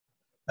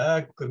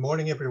Good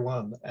morning,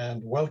 everyone,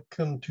 and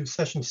welcome to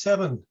session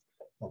 7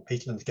 of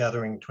Peatlands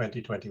Gathering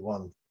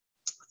 2021.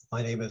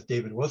 My name is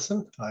David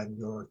Wilson. I'm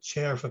your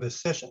chair for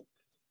this session,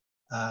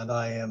 and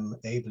I am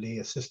ably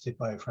assisted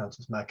by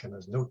Francis Mackin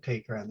as note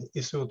taker, and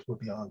Isold will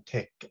be on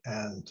tech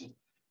and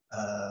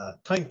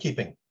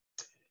timekeeping.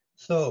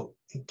 So,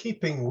 in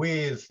keeping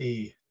with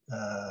the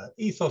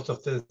ethos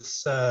of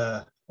this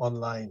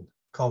online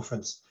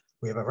conference,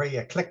 we have a very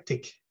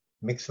eclectic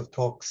mix of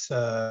talks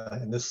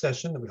in this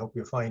session that we hope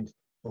you'll find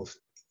both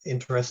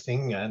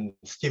interesting and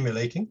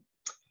stimulating.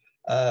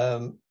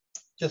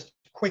 Just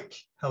quick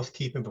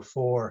housekeeping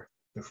before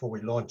we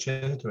launch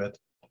into it.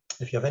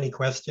 If you have any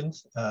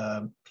questions,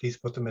 please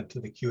put them into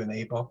the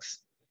Q&A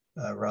box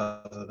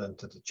rather than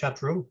to the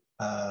chat room.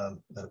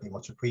 That'll be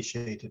much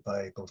appreciated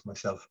by both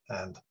myself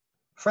and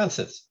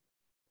Francis.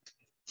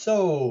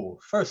 So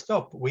first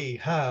up, we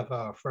have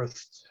our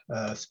first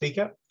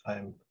speaker.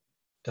 I'm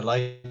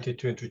delighted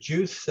to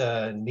introduce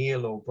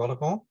Niall Ó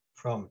Brolcháin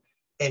from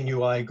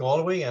NUI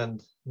Galway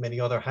and many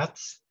other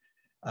hats.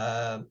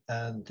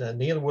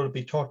 Niall will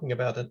be talking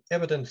about an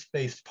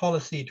evidence-based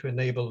policy to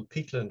enable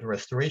peatland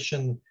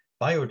restoration,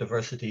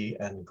 biodiversity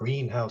and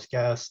greenhouse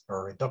gas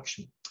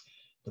reduction.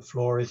 The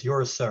floor is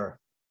yours, sir.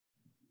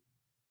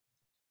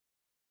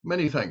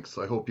 Many thanks.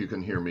 I hope you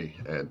can hear me,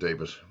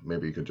 David.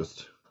 Maybe you could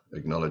just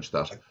acknowledge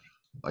that.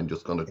 I'm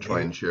just going to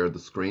try and share the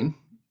screen.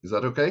 Is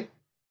that okay?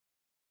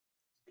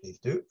 Please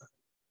do.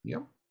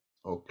 Yeah.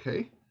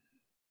 Okay.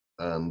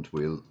 And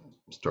we'll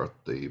start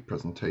the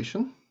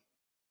presentation.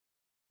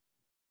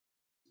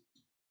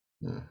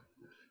 Yeah.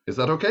 Is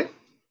that okay?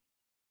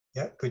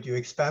 Yeah. Could you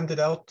expand it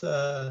out,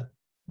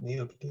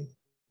 Niall, please?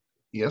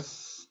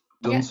 Yes.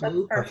 Yes, that's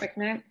perfect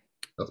now.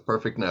 That's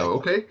perfect now.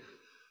 Okay.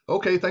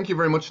 Okay. Thank you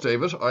very much,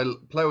 David. I'll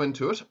plow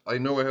into it. I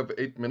know I have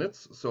 8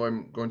 minutes, so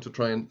I'm going to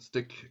try and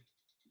stick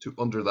to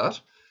under that.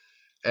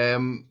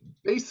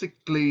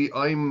 Basically,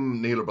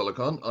 I'm Niall Ó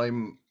Brolcháin.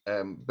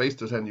 I'm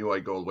based at NUI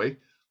Galway.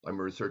 I'm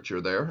a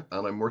researcher there,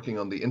 and I'm working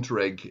on the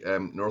Interreg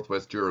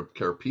Northwest Europe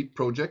Care Peat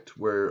project,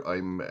 where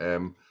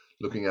I'm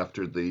looking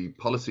after the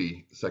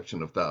policy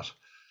section of that.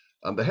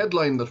 And the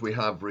headline that we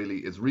have really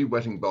is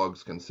re-wetting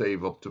bogs can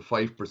save up to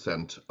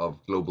 5%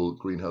 of global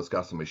greenhouse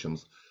gas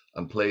emissions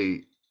and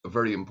play a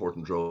very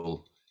important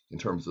role in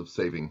terms of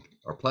saving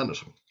our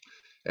planet.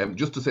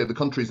 Just to say, the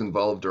countries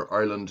involved are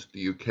Ireland,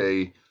 the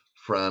UK,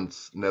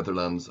 France,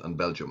 Netherlands and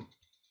Belgium.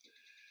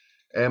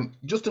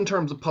 Just in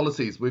terms of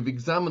policies, we've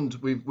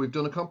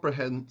done a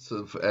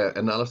comprehensive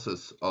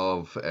analysis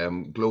of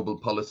global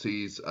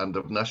policies and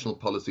of national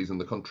policies in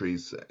the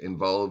countries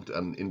involved,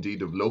 and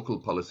indeed of local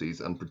policies,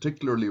 and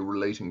particularly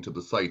relating to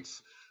the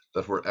sites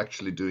that we're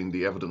actually doing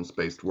the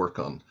evidence-based work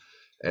on.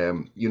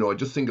 I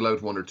just single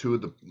out one or two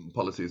of the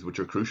policies which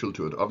are crucial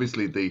to it.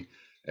 Obviously, the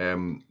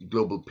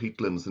Global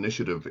Peatlands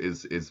Initiative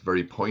is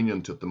very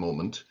poignant at the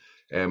moment.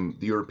 The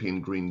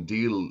European Green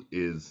Deal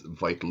is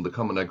vital, the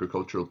Common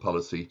Agricultural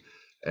Policy,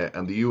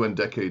 and the UN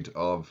Decade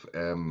of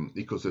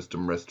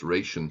Ecosystem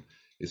Restoration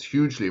is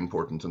hugely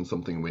important and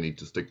something we need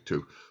to stick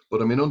to.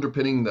 But I mean,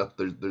 underpinning that,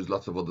 there's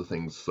lots of other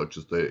things such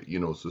as the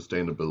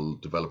Sustainable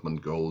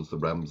Development Goals, the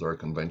Ramsar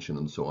Convention,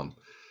 and so on.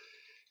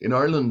 In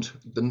Ireland,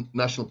 the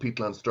National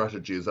Peatland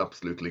Strategy is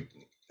absolutely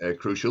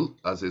crucial,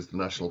 as is the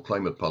National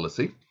Climate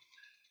Policy.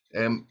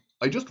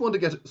 I just want to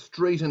get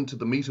straight into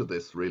the meat of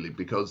this, really,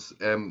 because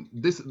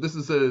this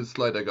is a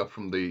slide I got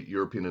from the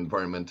European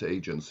Environment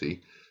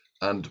Agency.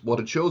 And what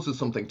it shows is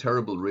something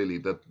terrible, really,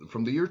 that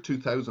from the year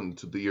 2000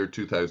 to the year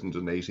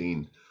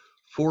 2018,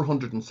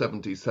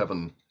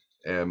 477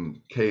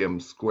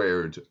 km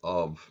squared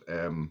of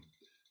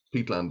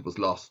peatland was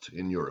lost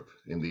in Europe,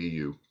 in the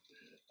EU.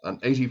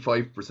 And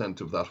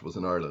 85% of that was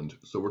in Ireland.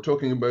 So we're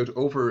talking about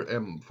over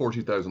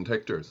 40,000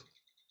 hectares,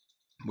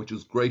 which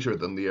is greater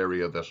than the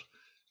area that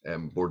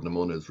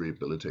Bord-na-Móna is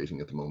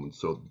rehabilitating at the moment.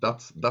 So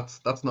that's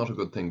not a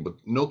good thing. But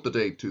note the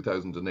date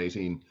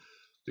 2018,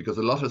 because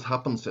a lot has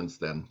happened since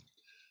then.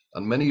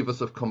 And many of us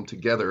have come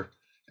together,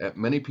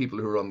 many people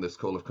who are on this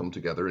call have come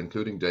together,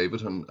 including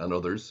David and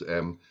others,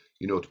 to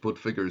put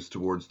figures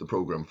towards the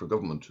programme for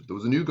government. There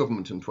was a new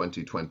government in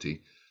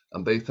 2020,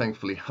 and they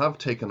thankfully have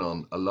taken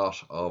on a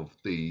lot of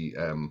the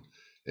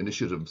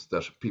initiatives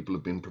that people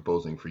have been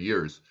proposing for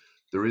years.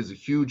 There is a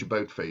huge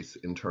about-face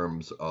in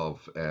terms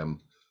of,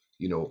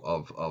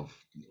 of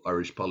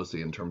Irish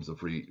policy in terms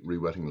of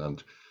re-wetting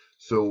land.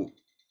 So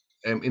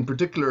in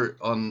particular,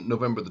 on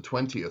November the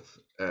 24th,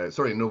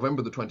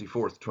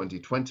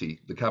 2020,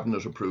 the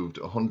Cabinet approved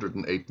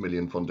 108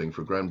 million funding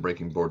for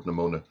groundbreaking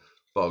Bord-na-Móna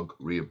bog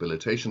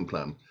rehabilitation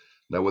plan.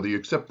 Now, whether you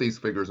accept these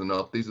figures or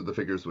not, these are the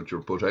figures which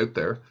are put out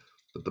there,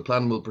 that the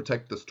plan will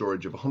protect the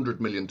storage of 100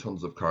 million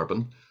tonnes of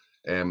carbon,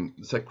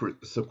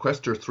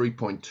 sequester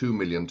 3.2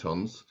 million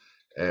tonnes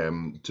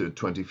to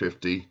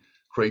 2050,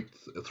 create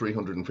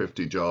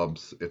 350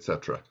 jobs,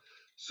 etc.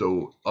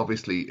 So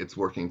obviously it's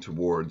working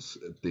towards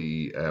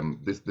the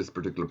this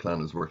particular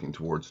plan is working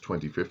towards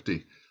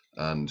 2050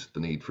 and the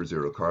need for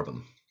zero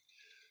carbon.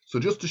 So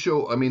just to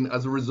show, I mean,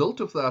 as a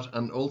result of that,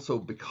 and also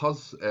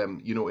because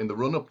in the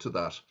run up to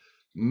that,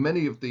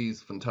 Many of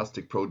these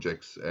fantastic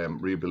projects,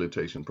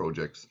 rehabilitation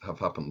projects, have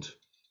happened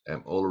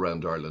all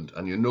around Ireland,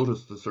 and you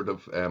notice the sort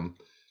of,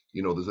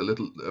 there's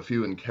a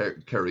few in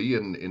Kerry,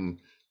 in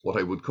what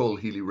I would call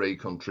Healy-Ray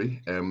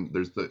country.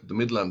 There's the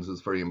Midlands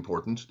is very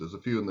important. There's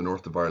a few in the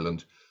north of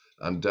Ireland,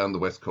 and down the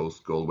west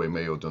coast, Galway,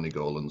 Mayo,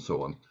 Donegal, and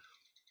so on.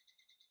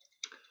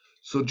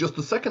 So just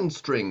the second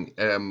string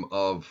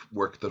of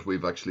work that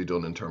we've actually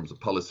done in terms of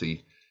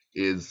policy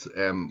is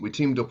we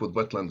teamed up with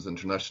Wetlands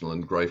International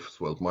and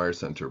Greifswald Meyer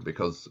Centre,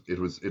 because it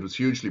was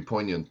hugely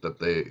poignant that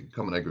the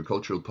Common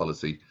Agricultural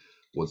Policy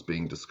was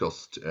being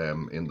discussed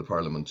in the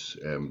Parliament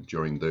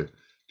during the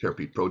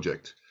Carepeat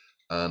project.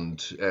 And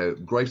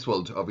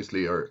Greifswald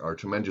obviously are a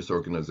tremendous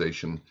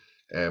organisation.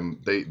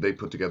 They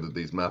put together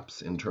these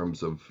maps in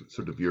terms of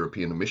sort of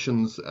European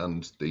emissions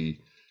and the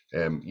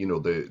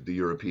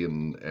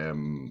European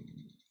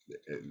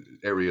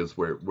areas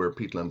where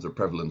peatlands are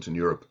prevalent in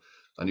Europe.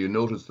 And you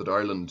notice that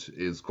Ireland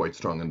is quite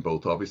strong in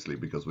both, obviously,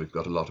 because we've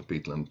got a lot of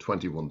peatland,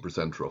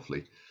 21%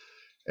 roughly.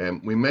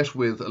 We met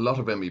with a lot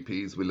of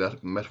MEPs,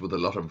 met with a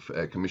lot of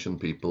Commission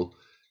people,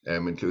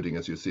 including,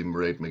 as you see,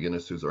 Mairead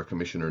McGuinness, who's our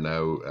Commissioner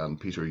now, and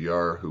Peter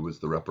Yarr, who was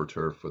the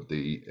Rapporteur for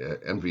the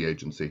Envy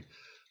Agency.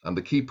 And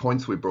the key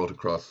points we brought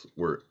across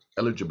were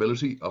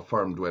eligibility of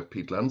farmed wet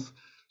peatlands,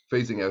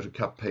 phasing out of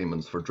cap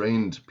payments for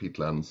drained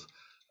peatlands,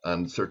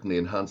 and certainly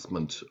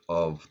enhancement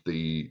of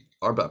the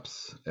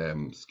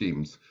RBAPS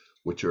schemes,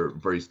 which are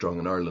very strong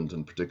in Ireland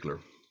in particular.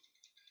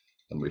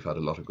 And we've had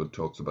a lot of good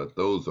talks about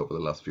those over the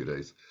last few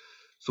days.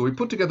 So we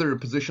put together a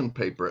position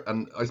paper,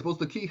 and I suppose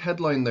the key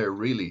headline there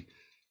really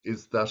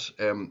is that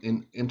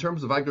in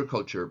terms of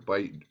agriculture,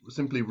 by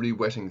simply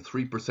re-wetting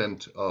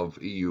 3% of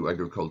EU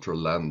agricultural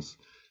lands,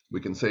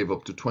 we can save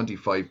up to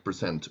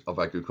 25% of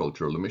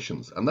agricultural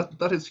emissions. And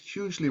that is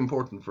hugely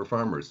important for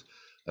farmers,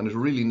 and it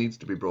really needs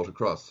to be brought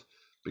across,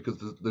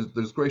 because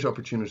there's great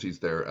opportunities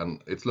there,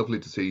 and it's lovely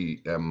to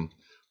see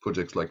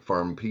projects like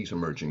Farm Peat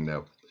emerging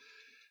now.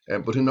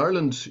 But in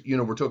Ireland,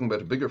 we're talking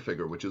about a bigger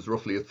figure, which is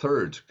roughly a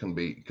third can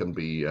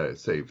be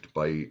saved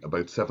by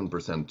about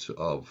 7%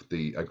 of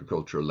the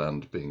agricultural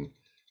land being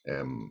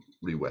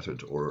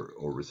re-wetted or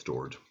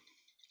restored.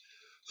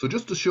 So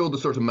just to show the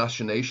sort of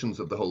machinations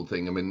of the whole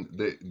thing, I mean,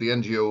 the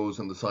NGOs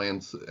and the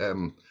science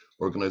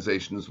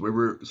organisations, we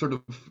were sort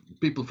of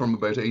people from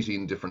about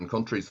 18 different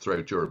countries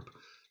throughout Europe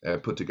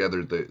put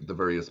together the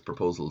various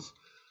proposals.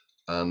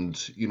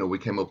 And, we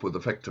came up with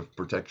effective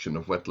protection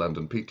of wetland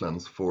and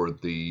peatlands for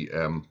the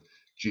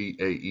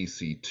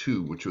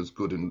GAEC2, which was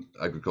Good in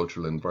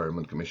Agricultural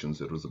Environment Commissions.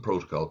 It was a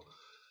protocol.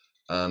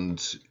 And,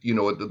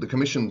 the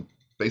Commission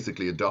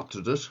basically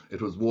adopted it.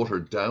 It was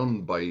watered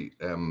down by,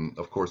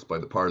 of course, by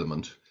the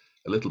Parliament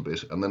a little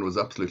bit, and then was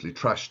absolutely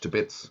trashed to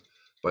bits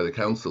by the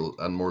Council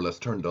and more or less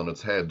turned on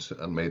its head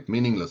and made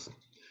meaningless.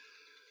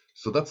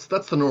 So that's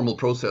the normal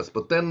process.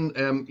 But then,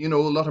 a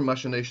lot of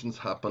machinations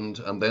happened.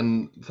 And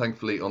then,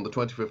 thankfully, on the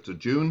 25th of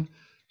June,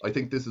 I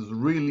think this is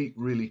really,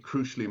 really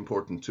crucially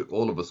important to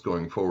all of us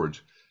going forward.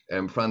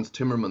 Frans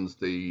Timmermans,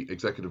 the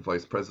Executive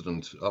Vice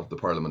President of the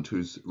Parliament,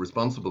 who's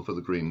responsible for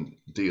the Green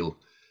Deal,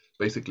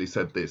 basically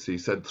said this. He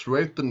said,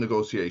 throughout the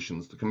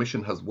negotiations, the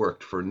Commission has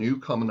worked for a new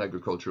common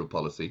agricultural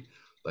policy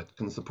that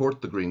can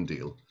support the Green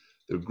Deal.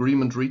 The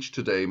agreement reached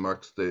today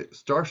marks the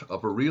start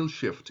of a real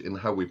shift in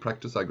how we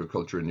practice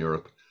agriculture in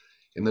Europe.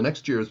 In the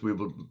next years, we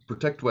will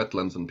protect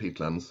wetlands and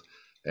peatlands,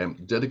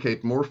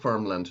 dedicate more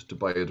farmland to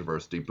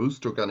biodiversity,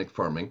 boost organic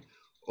farming,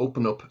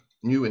 open up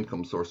new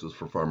income sources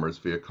for farmers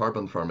via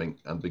carbon farming,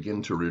 and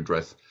begin to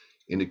redress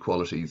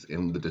inequalities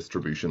in the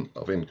distribution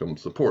of income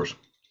support.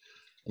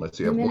 And I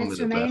see I have 1 minute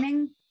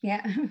remaining.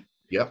 Left. Yeah.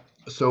 Yeah.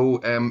 So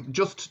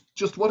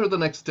just what are the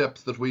next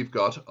steps that we've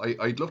got?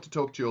 I'd love to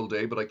talk to you all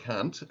day, but I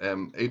can't.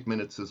 8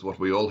 minutes is what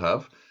we all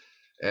have.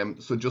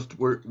 So just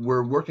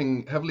we're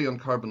working heavily on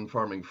carbon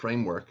farming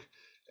framework.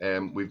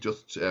 We've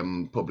just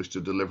published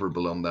a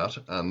deliverable on that,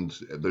 and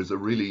there's a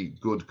really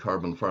good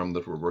carbon farm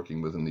that we're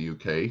working with in the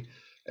UK.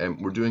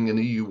 We're doing an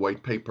EU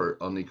white paper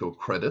on eco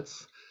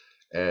credits.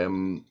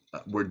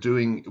 We're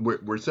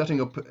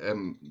setting up.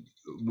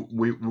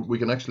 We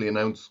can actually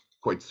announce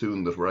quite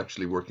soon that we're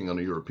actually working on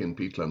a European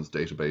peatlands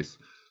database.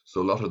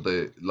 So a lot of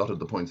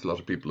the points a lot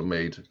of people have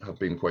made have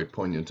been quite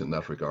poignant in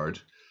that regard.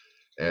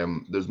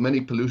 There's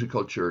many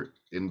polluticulture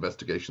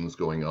investigations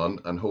going on,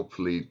 and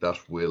hopefully that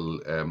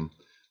will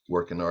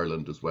work in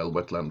Ireland as well.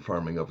 Wetland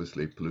farming,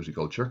 obviously,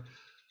 polluticulture.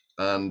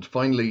 And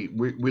finally,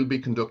 we'll be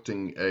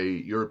conducting a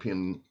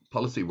European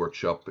policy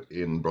workshop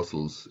in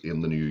Brussels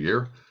in the new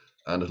year,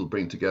 and it'll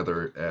bring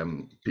together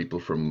people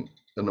from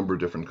a number of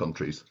different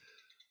countries.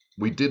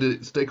 We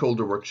did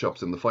stakeholder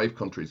workshops in the 5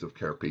 countries of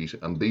Carepeat,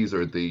 and these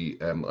are the,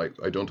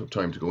 I don't have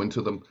time to go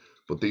into them,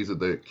 but these are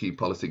the key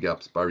policy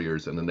gaps,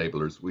 barriers and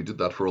enablers. We did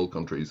that for all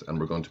countries, and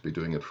we're going to be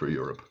doing it for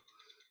Europe.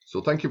 So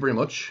thank you very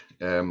much,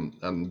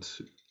 and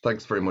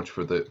thanks very much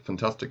for the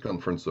fantastic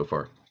conference so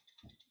far.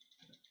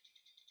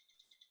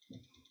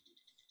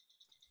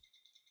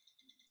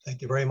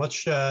 Thank you very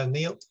much,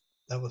 Niall.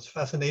 That was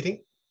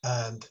fascinating,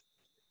 and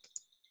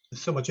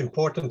there's so much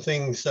important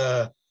things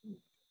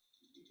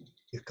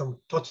you've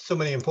touched so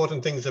many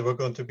important things that we're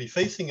going to be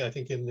facing, I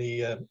think, in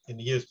the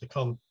years to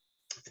come,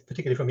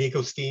 particularly from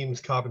eco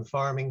schemes, carbon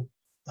farming,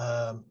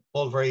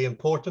 all very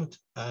important.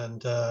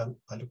 And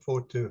I look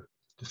forward to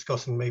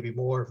discussing maybe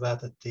more of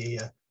that at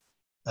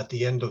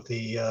the end of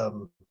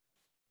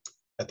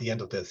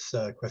this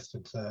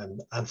questions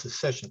and answers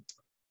session.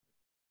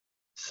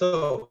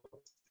 So,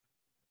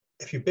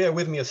 if you bear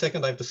with me a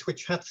second, I have to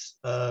switch hats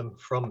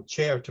from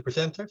chair to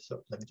presenter.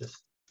 So let me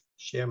just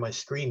share my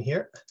screen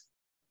here.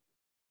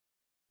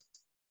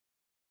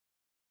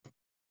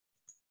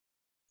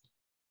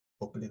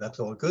 Hopefully that's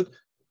all good.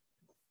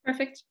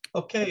 Perfect.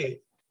 Okay,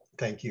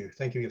 thank you,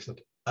 Yusuf.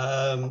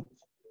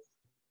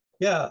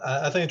 Yeah,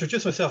 as I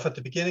introduced myself at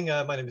the beginning,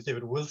 my name is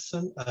David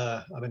Wilson.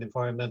 I'm an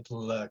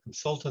environmental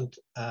consultant,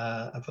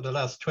 and for the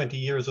last 20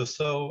 years or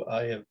so,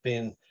 I have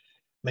been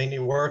mainly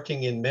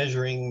working in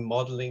measuring,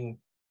 modeling,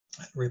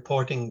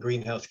 reporting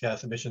greenhouse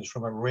gas emissions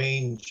from a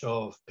range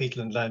of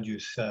peatland land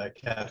use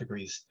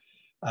categories.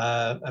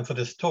 And for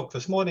this talk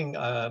this morning,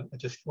 I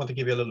just want to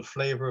give you a little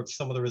flavor of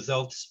some of the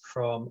results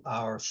from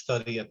our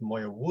study at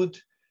Moyarwood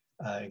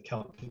in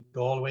County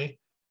Galway.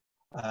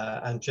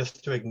 And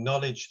just to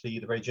acknowledge the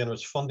very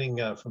generous funding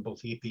from both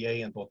the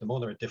EPA and both the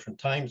MONA at different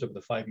times over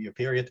the 5-year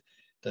period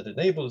that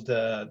enabled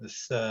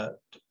this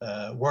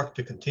work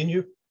to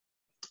continue.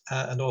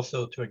 And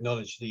also to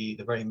acknowledge the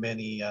very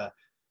many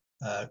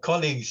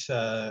colleagues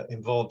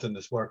involved in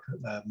this work,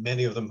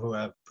 many of them who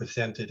have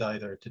presented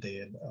either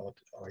today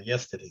or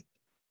yesterday.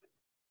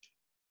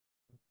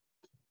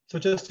 So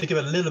just to give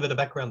a little bit of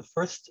background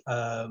first,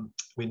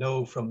 we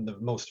know from the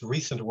most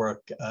recent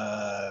work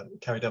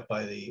carried out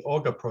by the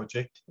Auga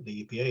project,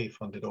 the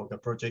EPA-funded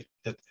Auga project,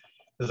 that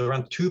there's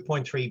around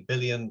 2.3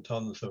 billion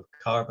tons of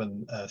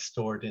carbon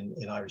stored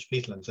in Irish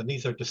peatlands, and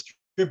these are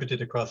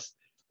distributed across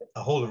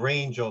a whole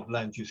range of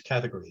land use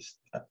categories.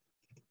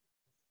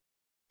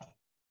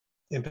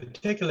 In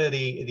particular,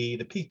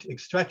 the peat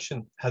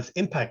extraction has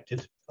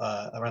impacted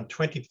around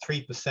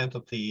 23%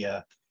 of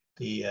the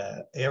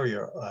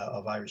area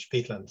of Irish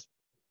peatlands,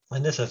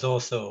 and this has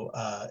also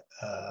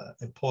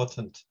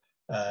important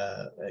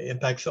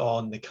impacts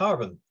on the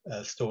carbon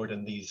stored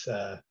in these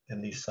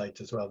sites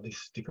as well,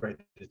 these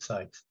degraded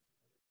sites.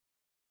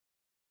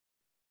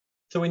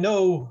 So we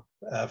know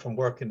from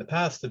work in the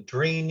past that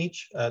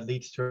drainage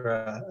leads to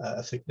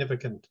a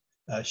significant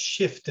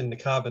shift in the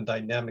carbon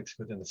dynamics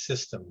within the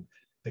system.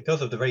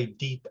 Because of the very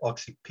deep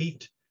oxic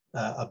peat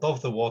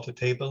above the water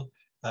table,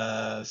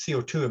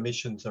 CO2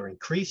 emissions are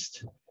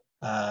increased.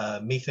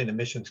 Methane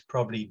emissions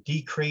probably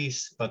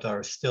decrease, but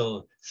are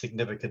still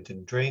significant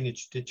in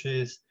drainage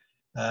ditches.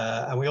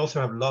 And we also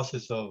have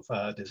losses of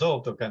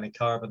dissolved organic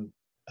carbon,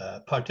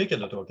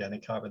 particulate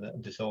organic carbon,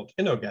 and dissolved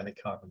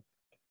inorganic carbon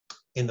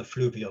in the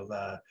fluvial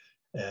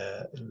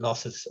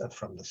losses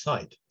from the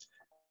site.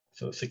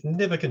 So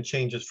significant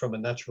changes from a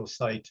natural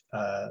site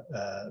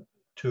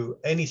to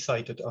any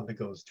site that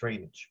undergoes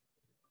drainage.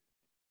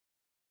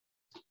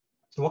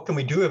 So what can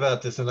we do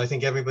about this? And I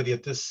think everybody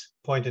at this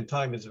point in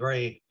time is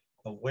very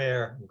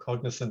aware and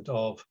cognizant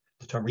of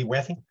the term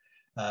rewetting.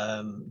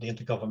 The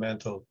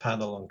Intergovernmental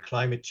Panel on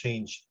Climate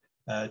Change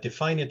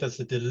define it as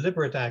a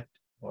deliberate act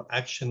or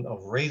action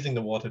of raising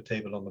the water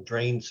table on the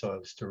drain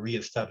soils to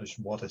re-establish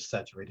water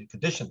saturated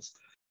conditions.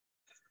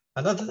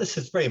 And this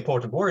is very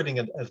important wording,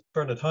 and as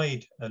Bernard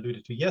Hyde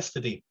alluded to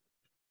yesterday,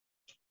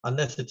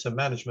 unless it's a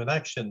management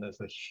action, there's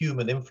a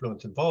human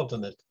influence involved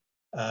in it.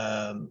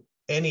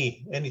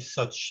 Any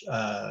such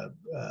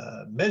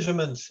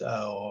measurements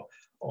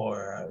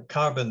or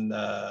carbon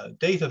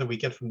data that we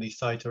get from these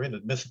sites are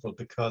inadmissible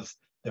because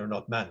they're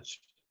not managed.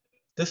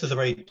 This is a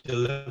very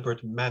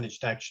deliberate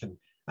managed action,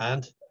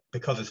 and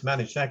because it's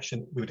managed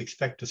action, we would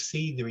expect to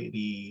see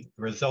the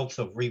results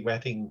of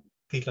rewetting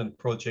peatland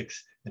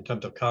projects in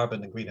terms of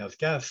carbon and greenhouse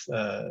gas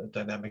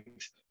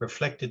dynamics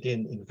reflected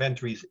in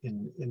inventories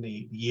in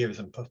the years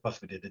and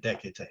possibly the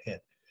decades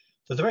ahead.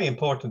 So it's a very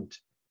important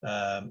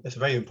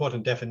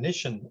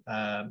definition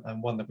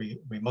and one that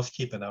we must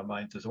keep in our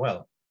minds as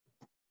well.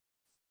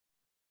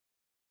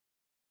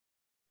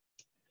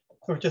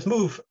 So just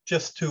move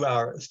to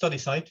our study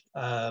site.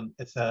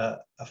 It's a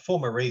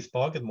former raised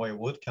bog in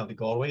Moyarwood, County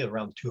Galway,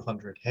 around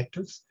 200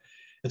 hectares.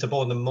 It's a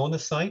bog and Mona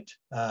site.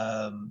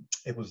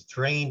 It was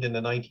drained in the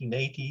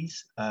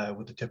 1980s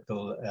with a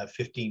typical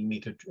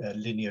 15-meter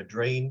linear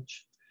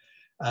drainage.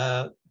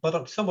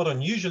 But somewhat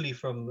unusually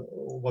from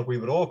what we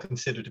would all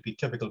consider to be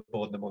typical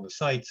bog and Mona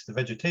sites, the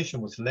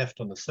vegetation was left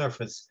on the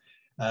surface.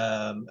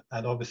 And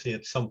obviously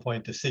at some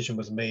point, decision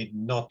was made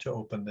not to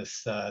open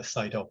this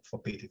site up for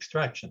peat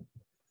extraction.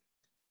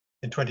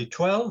 In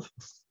 2012,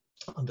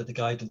 under the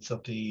guidance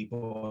of the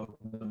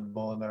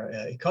Mona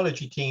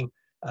ecology team,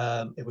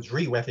 it was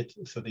re-wetted,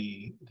 so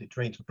the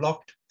drains were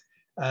blocked.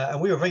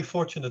 And we were very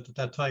fortunate at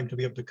that time to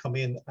be able to come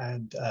in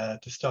and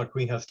to start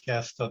greenhouse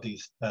gas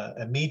studies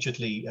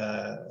immediately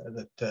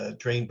that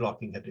drain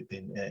blocking had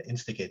been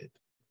instigated.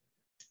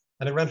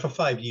 And it ran for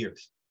 5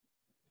 years.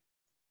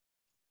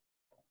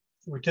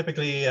 We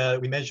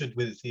measured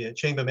with the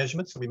chamber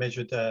measurements. So we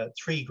measured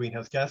 3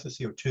 greenhouse gases,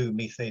 CO2,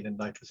 methane, and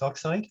nitrous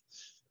oxide.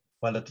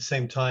 while at the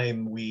same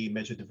time we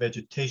measured the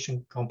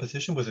vegetation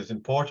composition, which is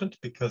important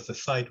because the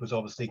site was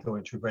obviously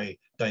going through very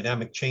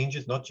dynamic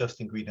changes, not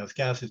just in greenhouse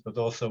gases, but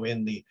also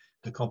in the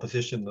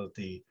composition of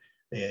the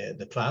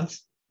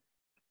plants.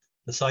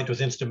 The site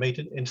was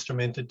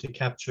instrumented to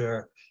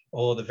capture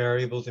all the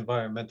variables,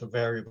 environmental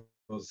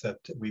variables that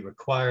we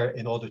require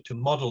in order to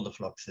model the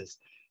fluxes.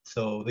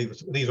 So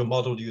these were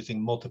modeled using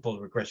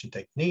multiple regression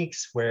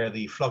techniques where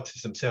the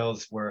fluxes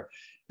themselves were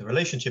the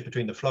relationship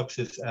between the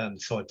fluxes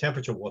and soil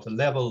temperature, water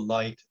level,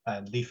 light,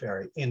 and leaf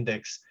area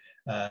index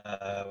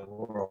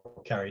were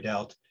carried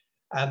out,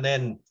 and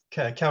then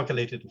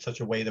calculated in such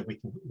a way that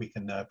we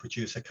can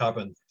produce a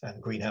carbon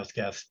and greenhouse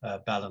gas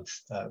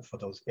balance for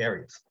those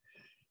areas.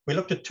 We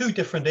looked at two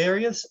different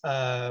areas.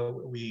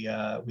 We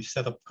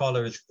set up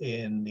collars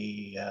in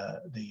the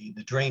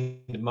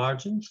drained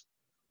margins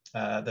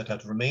that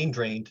had remained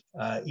drained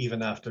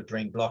even after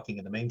drain blocking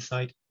in the main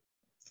site.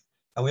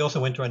 And we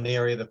also went to an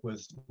area that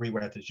was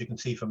re-wetted. As you can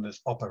see from this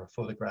upper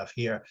photograph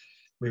here,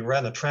 we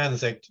ran a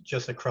transect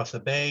just across a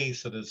bay.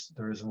 So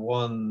there is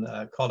one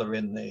collar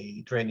in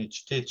the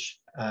drainage ditch,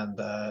 and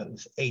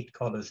there's 8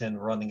 collars in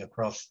running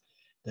across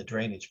the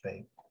drainage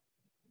bay.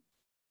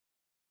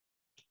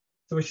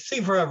 So we see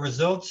for our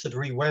results that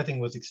re-wetting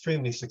was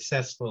extremely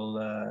successful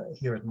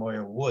here at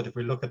Moyarwood. If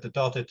we look at the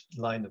dotted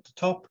line at the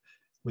top,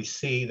 we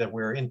see that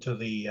we're into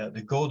the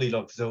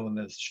Goldilocks zone,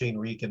 as Shane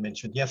Regan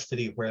mentioned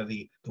yesterday, where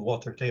the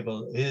water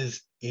table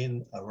is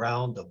in,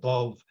 around,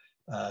 above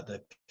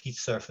the peat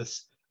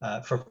surface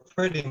for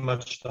pretty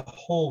much the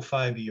whole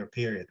 5-year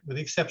period, with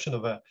the exception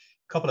of a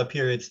couple of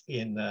periods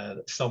in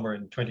summer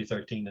in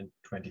 2013 and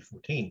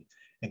 2014.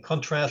 In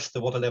contrast, the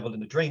water level in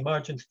the drain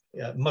margins,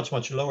 much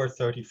lower,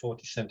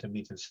 30-40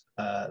 centimeters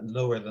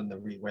lower than the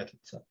re-wetted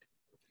site.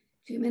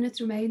 2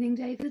 minutes remaining,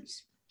 David.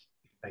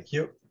 Thank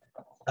you.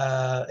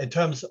 In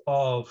terms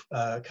of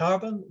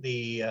carbon,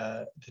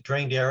 the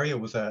drained area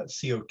was a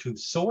CO2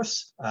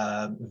 source,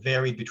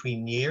 varied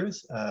between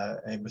years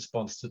in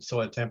response to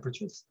soil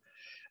temperatures.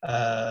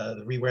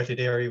 The re-wetted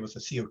area was a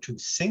CO2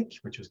 sink,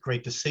 which was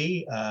great to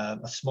see. A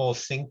small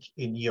sink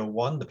in year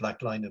 1, the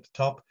black line at the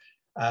top,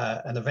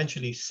 and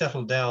eventually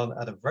settled down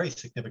at a very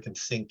significant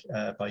sink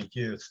by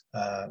years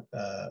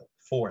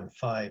 4 and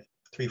 5,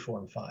 3, 4,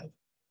 and 5.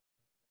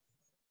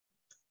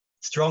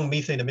 Strong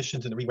methane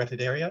emissions in the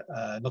re-wetted area,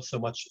 not so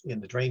much in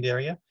the drained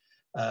area,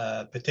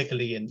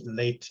 particularly in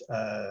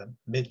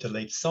mid to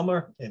late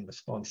summer in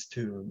response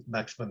to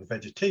maximum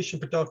vegetation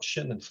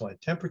production and soil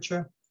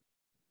temperature.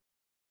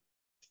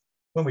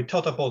 When we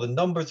tot up all the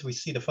numbers, we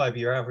see the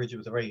 5-year average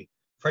was a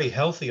very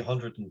healthy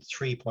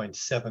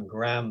 103.7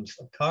 grams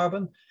of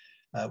carbon,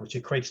 which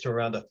equates to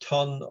around a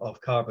ton of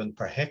carbon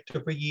per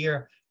hectare per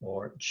year,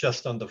 or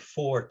just under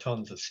 4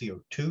 tons of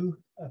CO2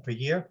 per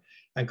year.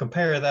 And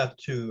compare that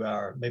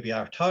to maybe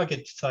our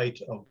target site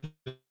of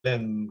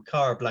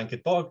Glencar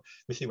Blanket Bog,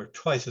 we see we're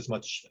twice as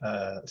much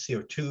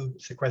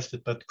CO2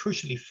 sequestered, but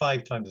crucially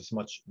 5 times as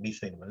much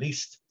methane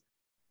released.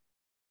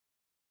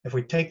 If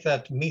we take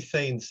that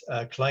methane's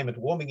climate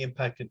warming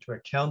impact into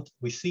account,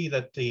 we see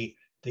that the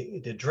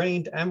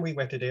drained and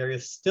re-wetted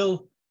areas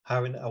still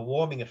have a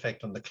warming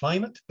effect on the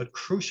climate, but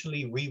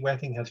crucially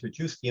re-wetting has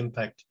reduced the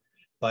impact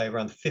by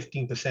around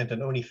 15%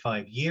 in only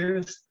 5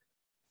 years.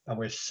 And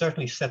we're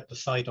certainly set the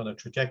site on a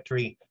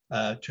trajectory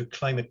to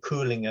climate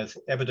cooling, as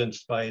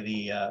evidenced by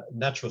the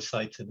natural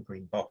sites in the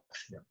green box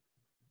here.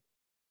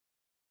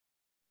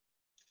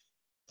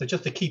 So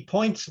just the key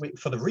points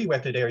for the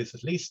re-wetted areas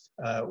at least,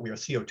 we are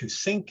CO2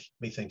 sink,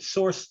 methane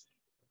source,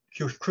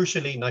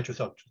 crucially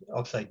nitrous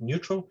oxide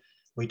neutral.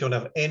 We don't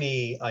have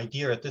any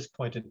idea at this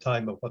point in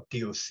time of what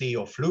DOC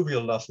or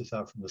fluvial losses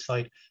are from the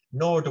site,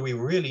 nor do we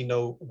really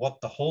know what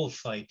the whole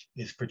site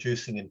is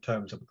producing in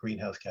terms of a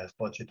greenhouse gas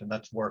budget, and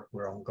that's work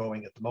we're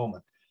ongoing at the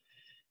moment.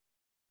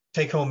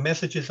 Take-home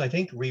messages, I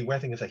think,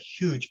 re-wetting has a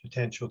huge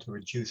potential to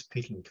reduce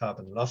peatland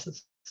carbon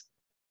losses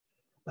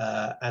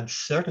and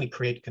certainly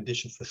create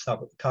conditions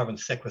for carbon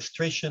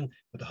sequestration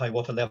with a high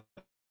water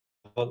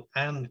level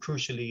and,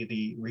 crucially,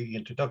 the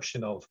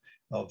reintroduction of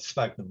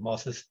sphagnum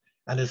mosses,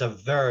 and is a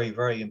very,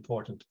 very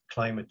important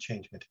climate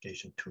change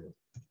mitigation tool.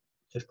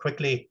 Just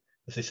quickly,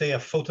 as I say, a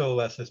photo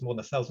that says more than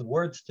 1,000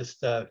 words. This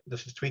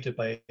was tweeted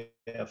by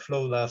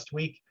Flo last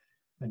week,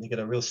 and you get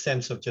a real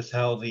sense of just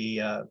how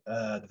the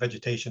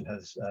vegetation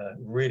has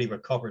really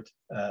recovered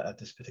at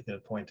this particular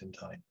point in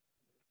time.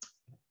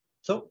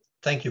 So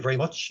thank you very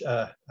much,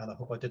 and I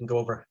hope I didn't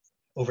go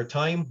over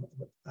time.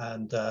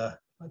 And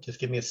just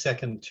give me a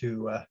second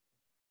to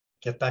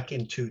get back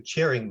into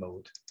chairing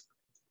mode.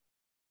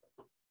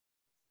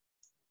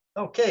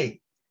 Okay,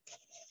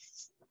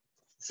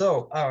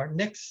 so our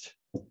next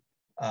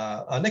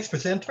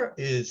presenter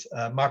is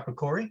Mark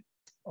McCorry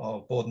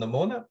of Borden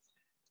Amona,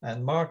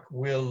 and Mark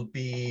will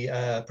be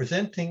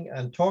presenting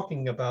and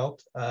talking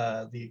about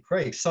the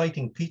very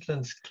exciting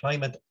Peatlands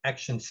Climate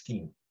Action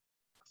Scheme.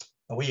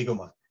 Away you go,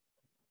 Mark.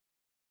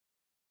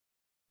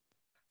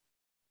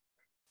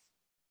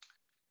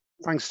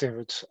 Thanks,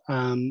 David.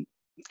 Can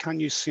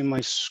you see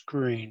my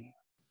screen?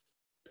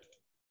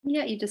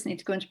 Yeah, you just need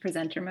to go into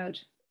presenter mode.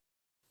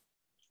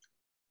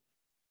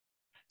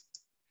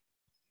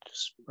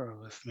 Just bear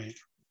with me.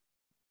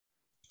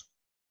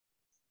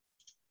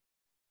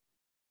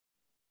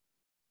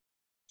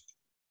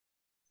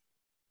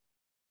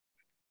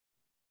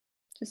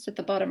 Just at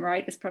the bottom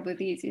right is probably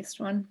the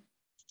easiest one.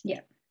 Yeah.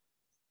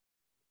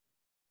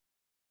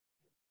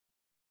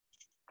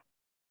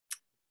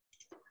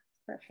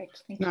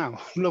 Perfect. Thank you. Now,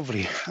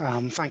 lovely.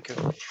 Thank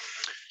you.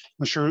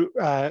 I'm sure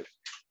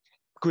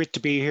great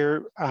to be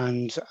here,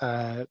 and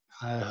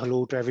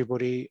hello to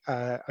everybody.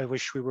 I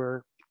wish we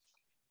were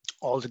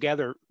all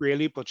together,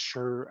 really, but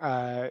sure,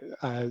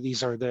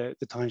 these are the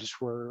times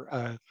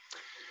we're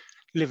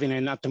living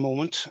in at the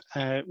moment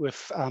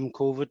with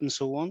COVID and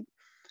so on.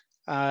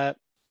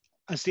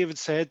 As David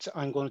said,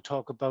 I'm going to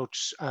talk about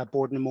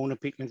Bord na Móna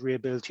peatland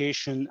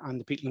rehabilitation and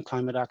the Peatland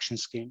Climate Action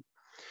Scheme.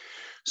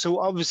 So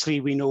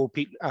obviously we know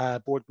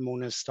Bord na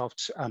Móna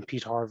stopped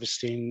peat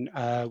harvesting.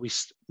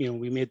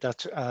 We made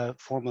that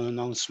formal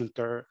announcement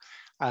there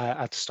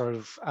at the start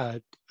of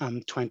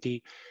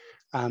 2020,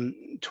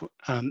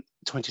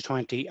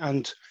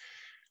 and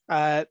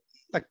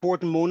like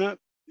Bord na Móna,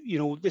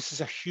 this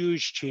is a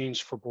huge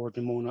change for Bord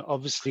na Móna.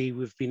 Obviously,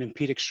 we've been in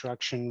peat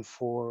extraction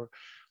for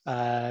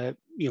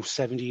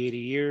 70, 80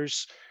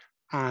 years.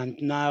 And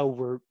now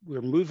we're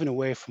moving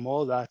away from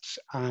all that,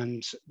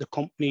 and the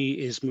company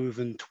is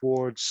moving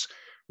towards,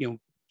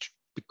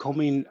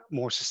 becoming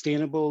more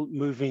sustainable,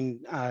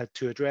 moving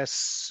to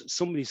address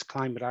some of these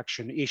climate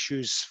action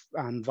issues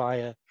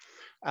via,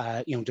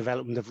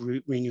 development of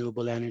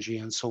renewable energy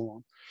and so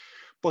on.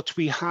 But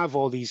we have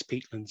all these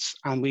peatlands,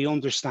 and we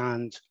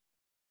understand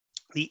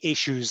the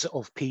issues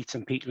of peat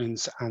and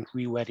peatlands and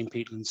re-wetting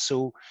peatlands.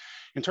 So,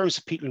 in terms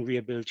of peatland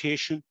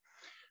rehabilitation,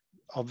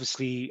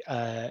 obviously,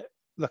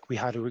 look, we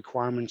had a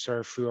requirement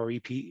there through our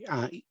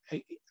EPA,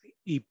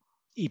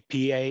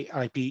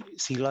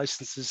 IPC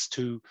licenses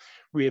to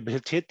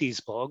rehabilitate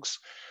these bogs.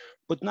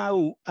 But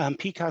now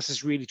PCAS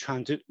is really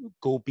trying to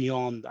go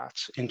beyond that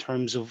in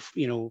terms of,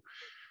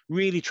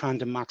 really trying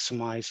to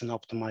maximize and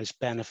optimize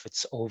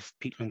benefits of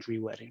peatland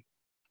rewetting.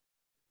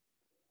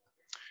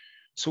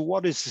 So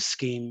what is the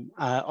scheme?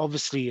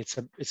 Obviously, it's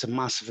a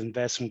massive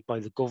investment by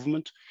the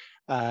government.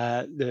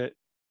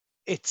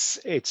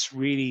 It's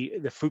really,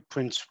 the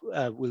footprint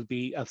will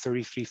be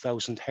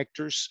 33,000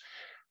 hectares.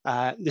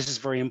 This is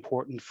very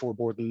important for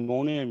Bord na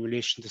Móna in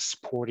relation to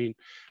supporting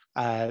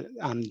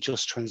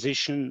just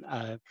transition,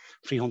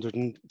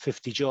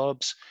 350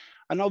 jobs.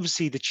 And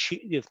obviously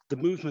the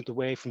movement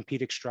away from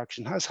peat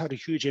extraction has had a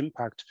huge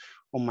impact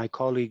on my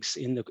colleagues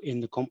in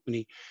the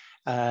company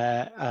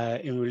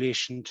in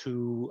relation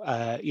to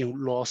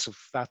loss of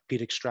that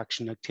peat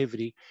extraction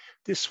activity.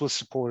 This will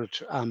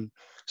support it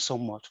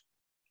somewhat.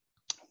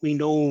 We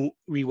know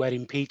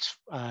rewetting peat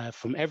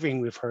from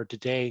everything we've heard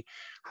today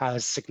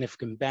has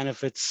significant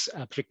benefits,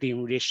 particularly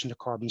in relation to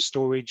carbon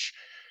storage,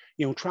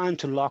 trying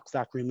to lock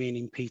that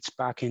remaining peat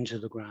back into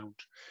the ground.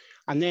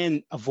 And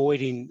then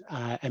avoiding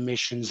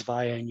emissions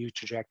via a new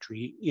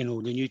trajectory, the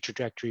new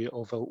trajectory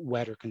of a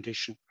wetter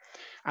condition.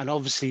 And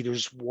obviously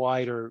there's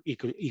wider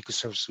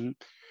ecosystem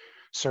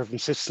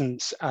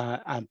systems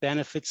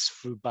benefits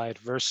through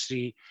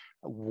biodiversity,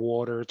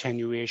 water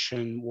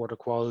attenuation, water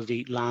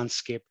quality,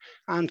 landscape,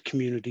 and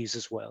communities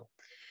as well.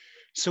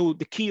 So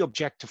the key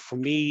objective for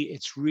me,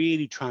 it's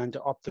really trying to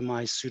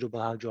optimize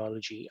suitable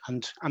hydrology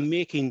and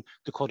making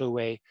the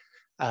cutaway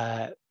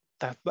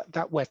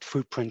that wet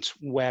footprint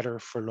wetter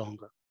for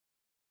longer.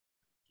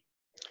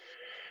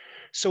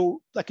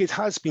 So, like it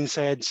has been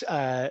said,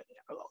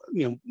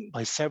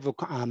 by several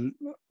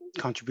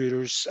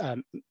contributors,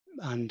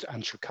 and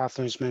I'm sure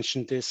Catherine's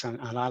mentioned this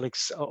and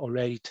Alex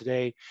already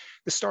today,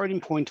 the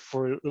starting point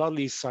for a lot of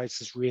these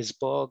sites is raised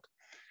bog,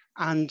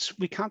 and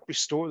we can't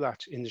restore that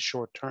in the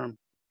short term.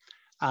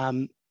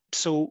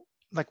 So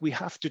like we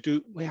have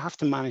to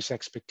manage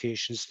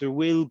expectations. There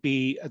will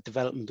be a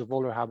development of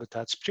other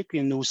habitats,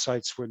 particularly in those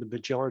sites where the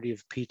majority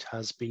of peat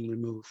has been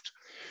removed.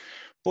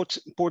 But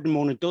Bord na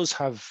Móna does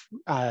have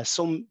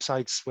some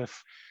sites with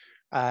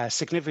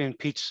significant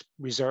peat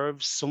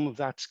reserves. Some of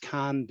that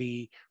can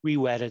be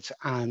re-wetted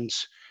and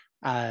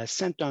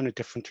sent down a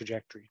different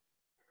trajectory.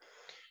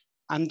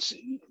 And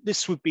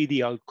this would be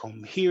the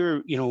outcome.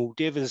 Here,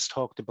 David has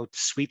talked about the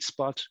sweet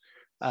spot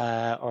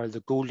or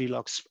the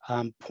Goldilocks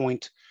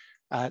point.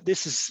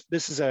 This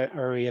is an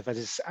area that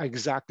is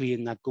exactly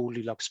in that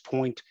Goldilocks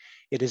point.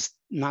 It is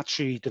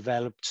naturally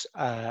developed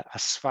a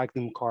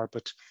sphagnum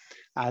carpet.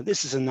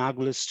 This is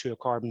analogous to a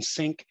carbon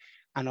sink,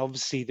 and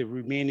obviously the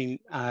remaining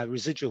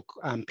residual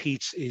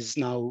peat is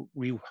now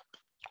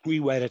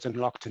re-wetted and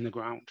locked in the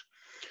ground.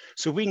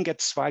 So if we can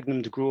get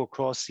sphagnum to grow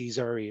across these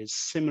areas,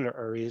 similar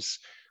areas,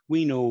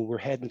 we know we're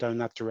heading down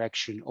that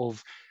direction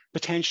of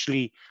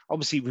potentially,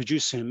 obviously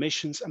reducing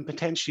emissions and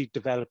potentially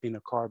developing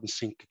a carbon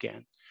sink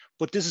again.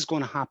 But this is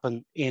going to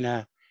happen in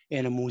a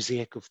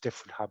mosaic of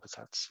different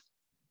habitats.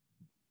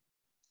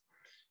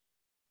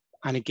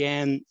 And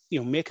again,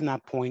 making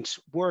that point,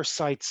 where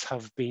sites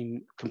have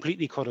been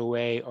completely cut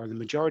away or the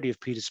majority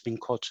of peat has been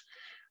cut,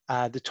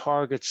 the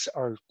targets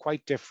are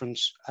quite different.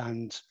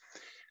 And,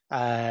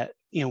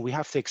 we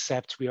have to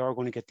accept we are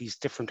going to get these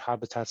different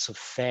habitats of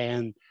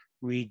fen,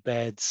 reed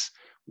beds,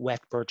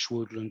 wet birch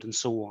woodland, and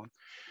so on.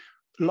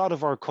 A lot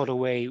of our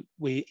cutaway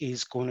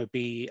is going to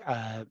be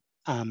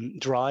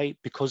dry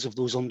because of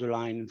those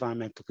underlying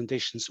environmental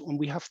conditions, and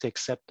we have to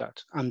accept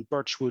that, and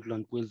birch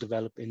woodland will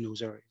develop in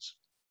those areas.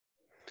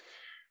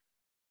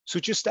 So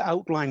just to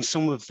outline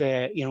some of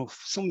the,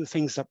 some of the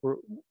things that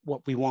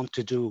what we want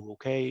to do,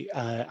 okay,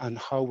 and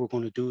how we're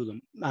going to do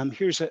them.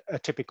 Here's a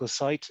typical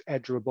site,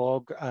 Edra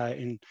Bog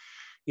in,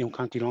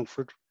 County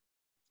Longford,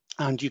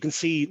 and you can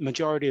see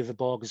majority of the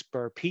bog is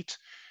bare peat,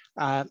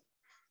 but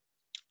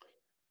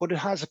it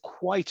has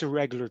quite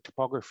irregular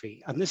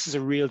topography, and this is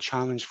a real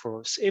challenge for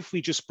us. If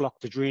we just block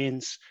the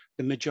drains,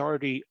 the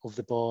majority of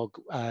the bog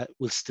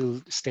will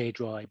still stay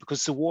dry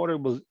because the water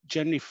will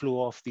generally flow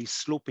off these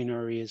sloping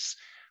areas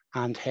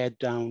and head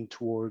down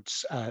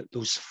towards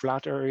those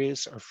flat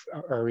areas or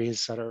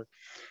areas that are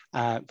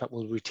that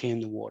will retain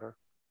the water.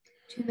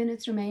 2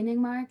 minutes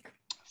remaining, Mark.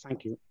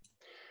 Thank you.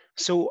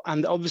 So,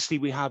 and obviously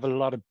we have a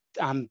lot of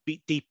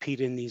deep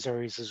peat in these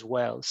areas as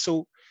well.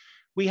 So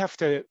we have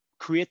to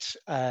create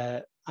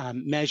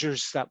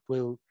measures that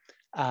will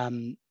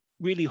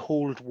really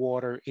hold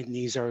water in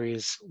these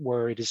areas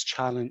where it is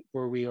challenged,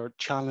 where we are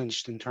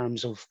challenged in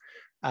terms of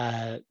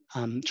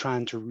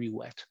trying to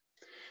re-wet.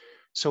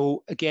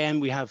 So again,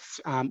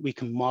 we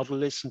can model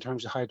this in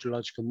terms of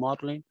hydrological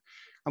modeling,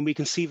 and we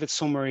can see that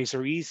some areas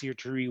are easier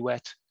to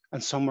re-wet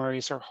and some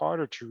areas are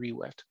harder to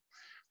re-wet.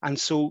 And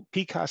so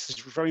PCAS is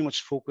very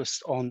much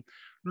focused on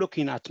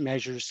looking at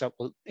measures that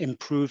will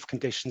improve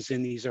conditions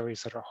in these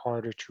areas that are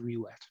harder to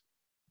re-wet.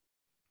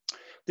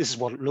 This is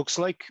what it looks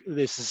like.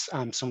 This is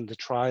some of the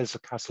trials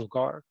of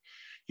Castlegar.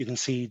 You can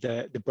see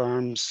the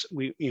berms.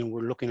 We're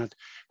looking at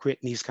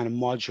creating these kind of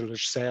modular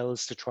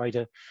cells to try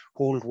to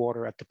hold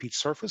water at the peat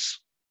surface.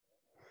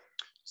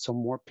 Some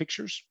more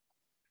pictures.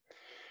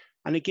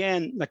 And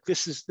again, like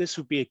this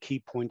would be a key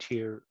point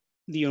here.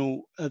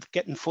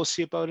 Getting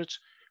fussy about it.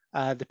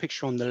 The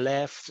picture on the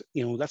left,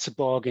 that's a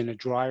bog in a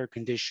drier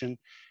condition.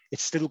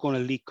 It's still going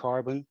to leak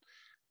carbon.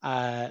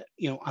 And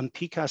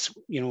PCAS,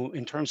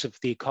 in terms of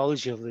the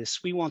ecology of this,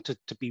 we want it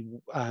to be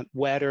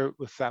wetter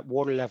with that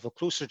water level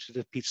closer to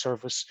the peat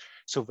surface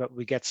so that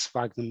we get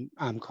sphagnum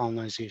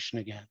colonization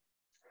again.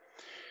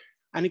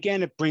 And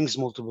again, it brings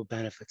multiple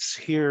benefits.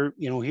 Here,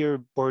 here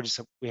are birds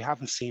that we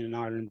haven't seen in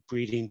Ireland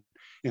breeding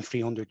in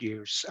 300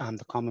 years,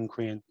 the common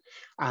crane,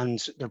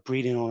 and they're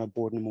breeding on a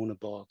Bordnamona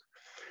bog.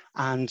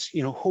 And,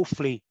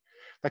 hopefully,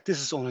 like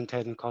this is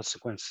unintended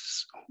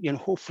consequences.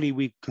 Hopefully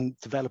we can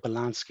develop a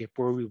landscape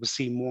where we will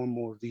see more and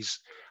more of these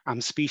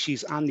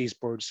species and these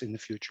birds in the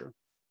future.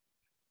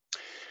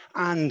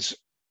 And,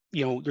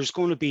 there's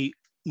going to be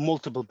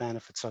multiple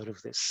benefits out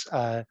of this.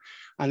 And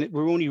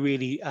we're only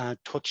really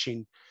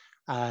touching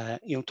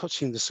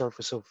the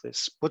surface of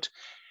this. But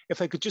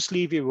if I could just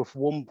leave you with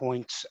one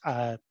point,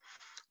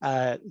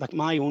 like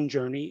my own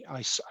journey,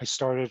 I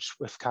started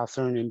with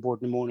Catherine in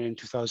Bordnamona in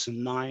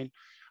 2009.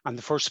 And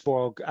the first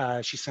bog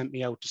she sent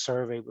me out to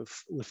survey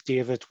with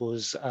David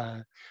was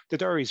the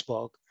Derry's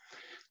bog.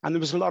 And there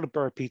was a lot of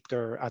bare peat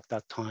there at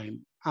that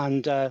time.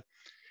 And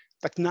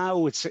like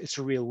now it's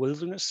a real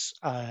wilderness.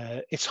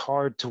 It's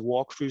hard to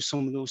walk through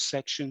some of those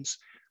sections.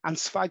 And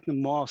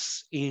sphagnum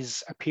moss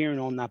is appearing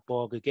on that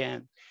bog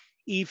again,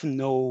 even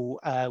though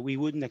we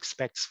wouldn't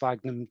expect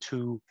sphagnum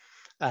to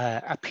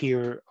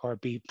appear or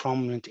be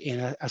prominent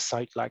in a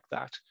site like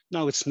that.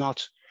 No, it's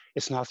not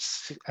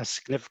a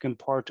significant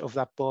part of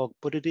that bog,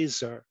 but it is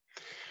there.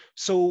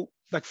 So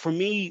like for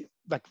me,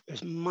 like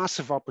there's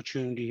massive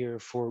opportunity here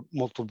for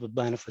multiple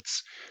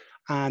benefits.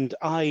 And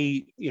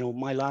my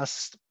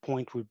last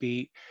point would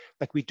be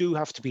like, we do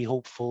have to be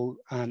hopeful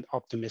and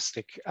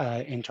optimistic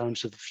in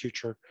terms of the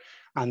future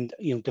and,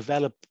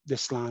 develop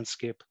this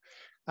landscape,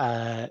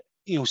 so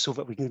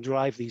that we can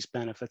drive these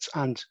benefits.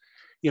 And,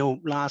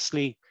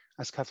 lastly,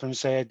 as Catherine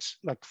said,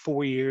 like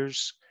 4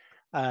 years,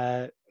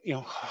 what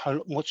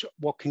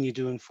can you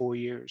do in 4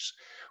 years?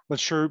 Well,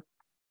 sure,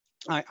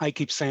 I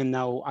keep saying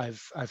now I've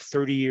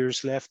 30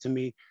 years left in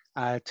me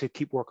to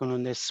keep working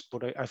on this,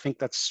 but I think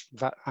that's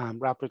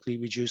rapidly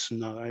reducing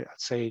now. I'd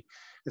say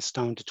it's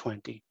down to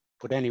 20.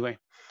 But anyway,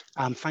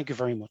 thank you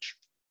very much.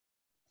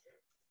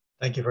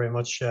 Thank you very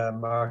much,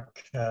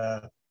 Mark.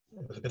 It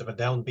was a bit of a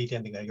downbeat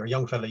ending there. You're a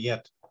young fella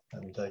yet,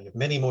 and you have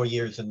many more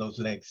years in those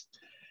legs.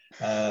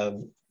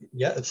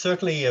 Yeah, it's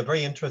certainly a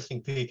very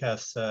interesting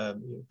PCAS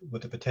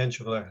with the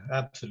potential for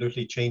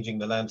absolutely changing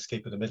the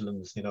landscape of the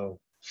Midlands,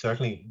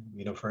 certainly,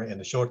 for in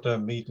the short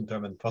term, medium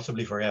term, and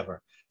possibly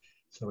forever.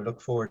 So we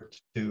look forward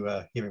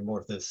to hearing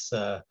more of this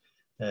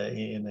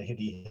in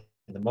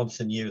the months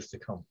and years to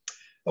come.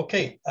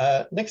 Okay,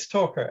 next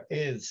talker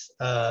is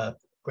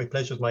great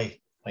pleasure with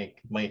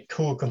my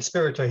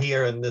co-conspirator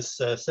here in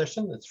this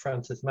session. It's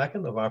Francis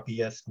Mackin of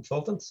RPS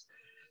Consultants.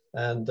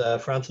 And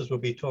Francis will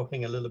be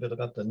talking a little bit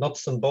about the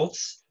nuts and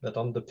bolts that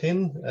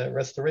underpin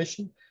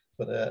restoration,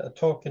 with a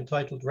talk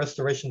entitled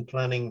Restoration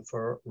Planning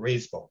for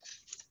Raised Bogs.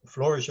 The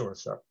floor is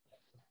yours, sir.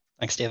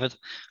 Thanks, David.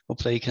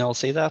 Hopefully you can all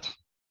see that.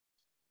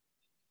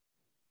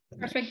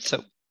 Perfect.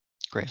 So,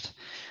 great.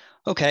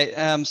 Okay,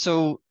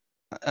 so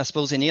I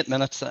suppose in 8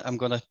 minutes, I'm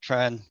going to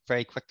try and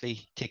very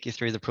quickly take you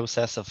through the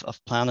process of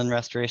planning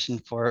restoration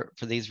for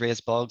these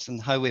raised bogs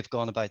and how we've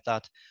gone about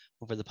that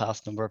over the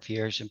past number of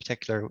years, in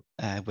particular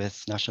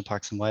with National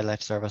Parks and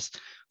Wildlife Service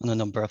on a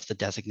number of the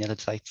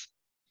designated sites.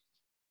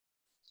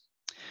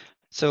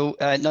 So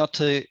not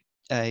to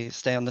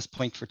stay on this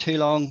point for too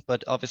long,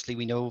 but obviously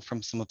we know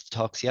from some of the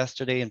talks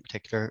yesterday, in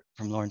particular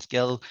from Lawrence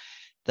Gill,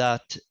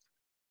 that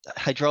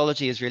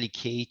hydrology is really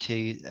key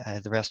to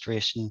the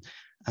restoration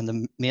and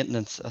the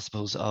maintenance, I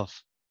suppose, of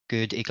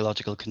good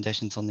ecological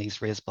conditions on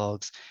these raised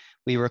bogs.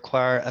 We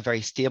require a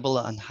very stable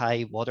and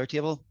high water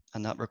table,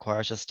 and that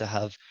requires us to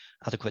have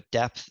adequate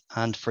depth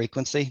and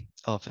frequency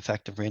of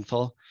effective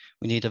rainfall.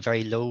 We need a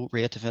very low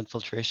rate of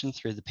infiltration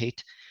through the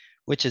peat,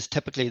 which is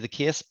typically the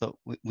case, but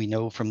we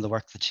know from the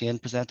work that Shane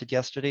presented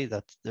yesterday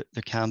that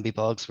there can be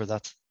bogs where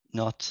that's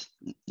not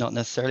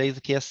necessarily the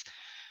case.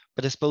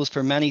 But I suppose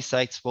for many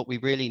sites, what we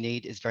really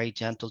need is very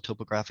gentle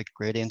topographic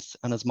gradients.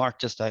 And as Mark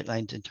just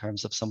outlined in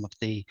terms of some of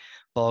the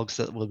bogs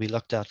that will be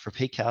looked at for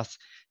peat casts,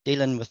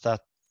 dealing with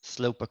that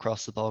slope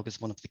across the bog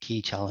is one of the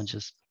key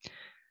challenges.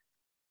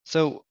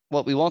 So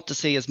what we want to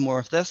see is more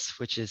of this,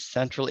 which is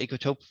central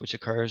ecotope, which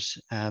occurs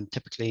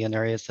typically in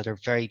areas that are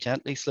very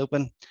gently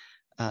sloping.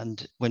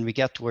 And when we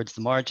get towards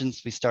the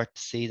margins, we start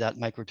to see that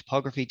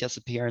microtopography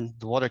disappearing,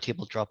 the water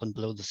table dropping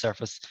below the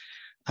surface,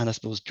 and I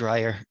suppose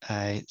drier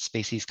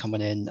species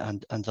coming in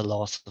and the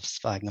loss of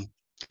sphagnum.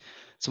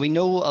 So we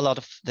know a lot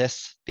of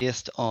this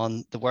based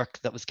on the work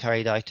that was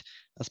carried out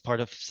as part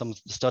of some of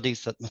the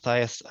studies that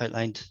Matthias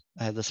outlined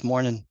this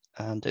morning.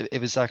 And it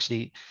was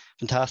actually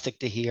fantastic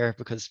to hear,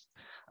 because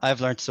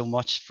I've learned so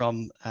much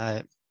from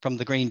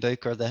the Green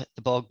Book, or the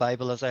Bog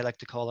Bible, as I like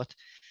to call it,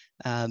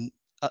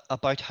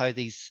 about how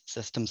these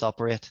systems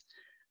operate.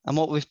 And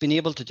what we've been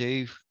able to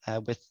do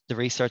with the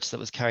research that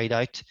was carried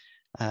out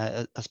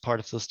as part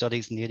of those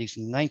studies in the 80s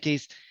and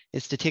 90s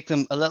is to take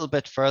them a little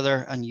bit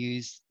further and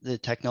use the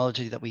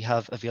technology that we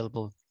have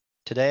available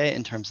today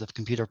in terms of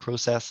computer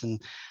processing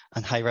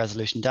and high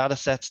resolution data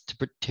sets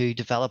to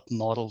develop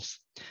models.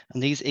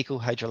 And these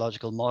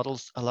eco-hydrological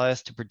models allow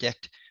us to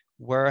predict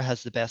where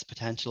has the best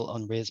potential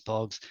on raised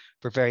bogs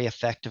for very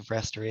effective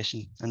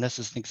restoration. And this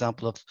is an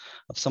example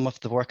of some of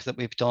the work that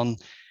we've done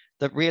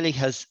that really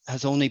has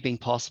only been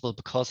possible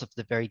because of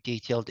the very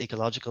detailed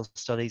ecological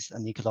studies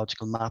and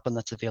ecological mapping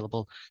that's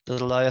available that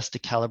allow us to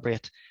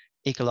calibrate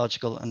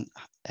ecological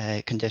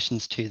and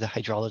conditions to the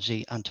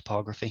hydrology and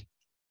topography.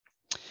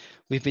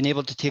 We've been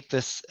able to take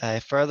this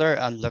further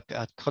and look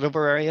at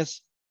cutover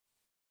areas,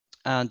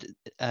 and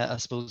I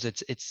suppose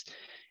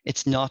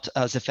it's not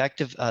as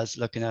effective as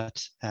looking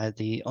at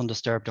the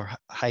undisturbed or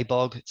high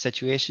bog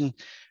situation,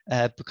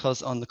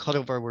 because on the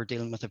cutover we're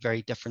dealing with a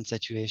very different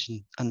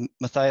situation. And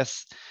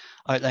Matthias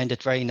outlined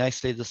it very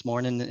nicely this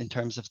morning in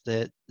terms of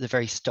the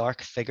very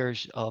stark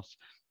figures of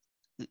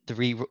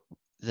the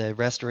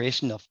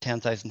restoration of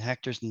 10,000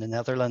 hectares in the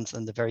Netherlands,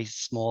 and the very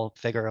small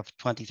figure of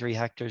 23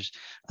 hectares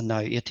and now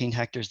 18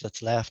 hectares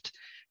that's left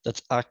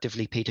that's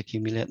actively peat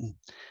accumulating.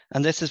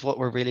 And this is what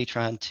we're really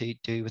trying to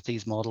do with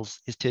these models,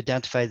 is to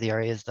identify the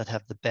areas that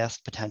have the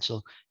best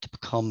potential to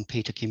become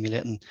peat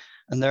accumulating,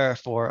 and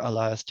therefore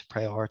allow us to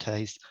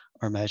prioritize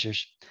our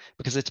measures,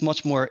 because it's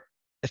much more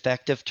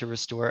effective to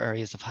restore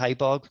areas of high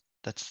bog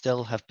that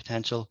still have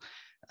potential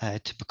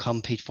to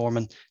become peat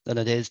forming than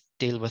it is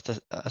deal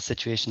with a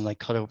situation like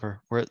cutover,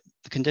 where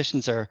the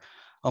conditions are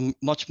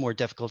much more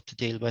difficult to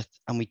deal with,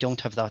 and we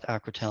don't have that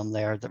acrotelm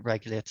layer that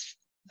regulates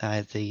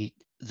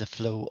the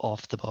flow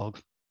off the bog.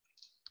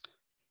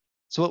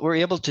 So what we're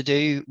able to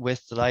do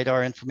with the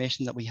LiDAR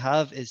information that we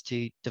have is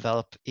to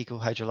develop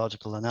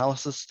eco-hydrological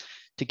analysis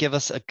to give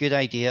us a good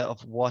idea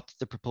of what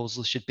the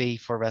proposal should be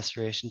for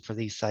restoration for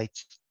these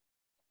sites.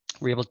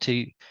 We're able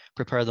to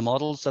prepare the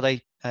models that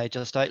I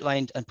just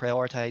outlined and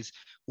prioritize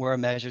where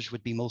measures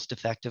would be most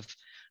effective.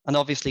 And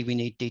obviously we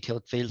need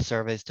detailed field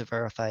surveys to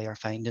verify our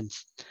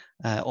findings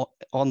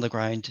on the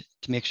ground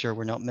to make sure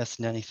we're not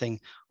missing anything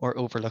or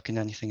overlooking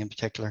anything in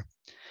particular.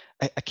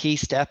 A key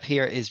step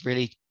here is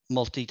really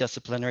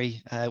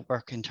multidisciplinary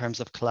work in terms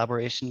of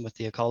collaboration with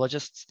the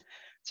ecologists.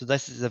 So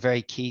this is a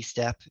very key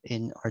step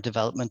in our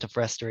development of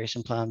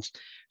restoration plans.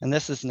 And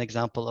this is an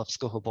example of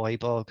Scohoboy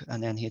Bog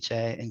and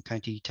NHA in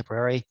County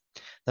Tipperary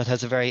that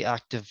has a very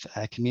active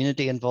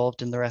community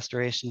involved in the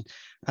restoration,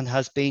 and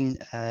has been,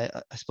 I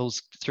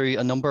suppose, through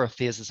a number of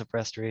phases of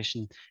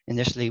restoration,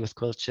 initially with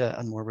Quilcha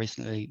and more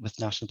recently with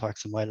National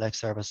Parks and Wildlife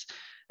Service,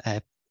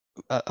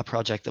 a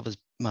project that was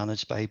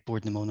managed by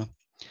Bord na Móna.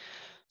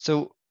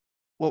 So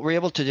what we're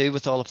able to do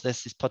with all of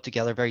this is put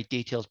together very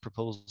detailed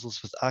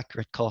proposals with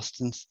accurate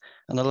costings,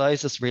 and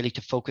allows us really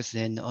to focus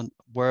in on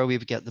where we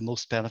would get the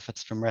most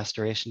benefits from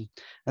restoration.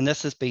 And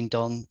this has been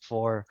done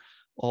for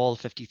all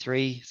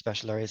 53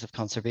 special areas of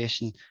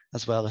conservation,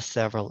 as well as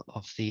several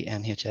of the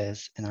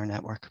NHAs in our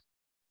network.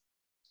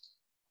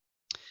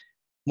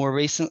 More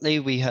recently,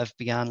 we have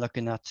began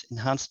looking at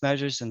enhanced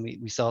measures, and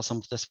we saw some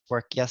of this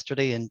work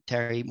yesterday in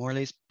Terry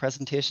Morley's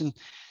presentation.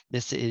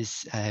 This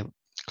is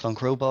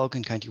Cloncrow Bog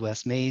in County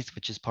Westmeath,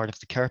 which is part of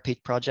the Care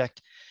Peat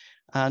project.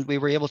 And we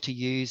were able to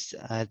use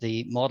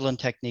the modelling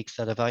techniques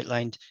that I've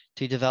outlined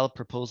to develop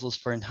proposals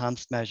for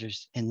enhanced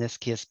measures, in this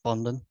case,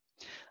 bunding.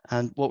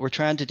 And what we're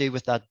trying to do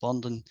with that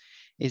bunding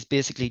is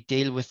basically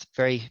deal with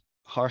very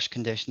harsh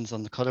conditions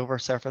on the cutover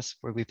surface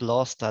where we've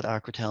lost that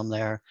acrothelm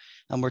layer.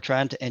 And we're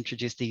trying to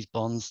introduce these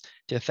bunds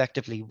to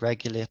effectively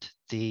regulate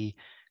the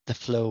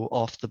flow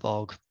off the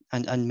bog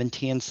and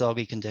maintain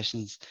soggy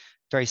conditions,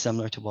 very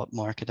similar to what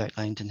Mark had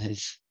outlined in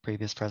his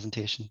previous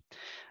presentation.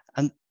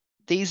 And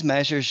these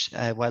measures,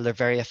 while they're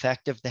very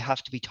effective, they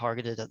have to be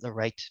targeted at the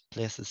right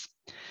places.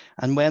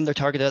 And when they're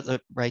targeted at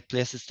the right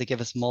places, they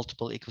give us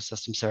multiple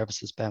ecosystem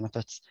services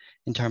benefits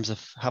in terms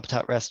of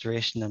habitat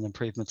restoration and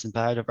improvements in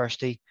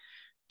biodiversity,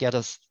 get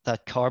us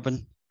that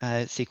carbon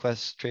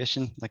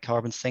sequestration, the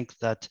carbon sink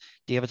that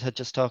David had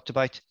just talked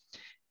about,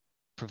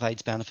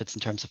 provides benefits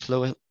in terms of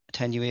flow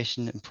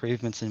attenuation,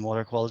 improvements in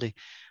water quality,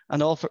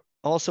 and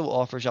also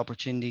offers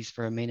opportunities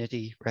for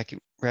amenity,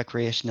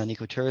 recreation and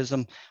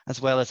ecotourism,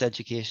 as well as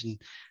education.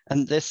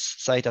 And this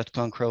site at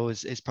Cloncrow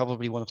is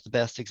probably one of the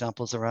best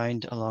examples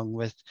around, along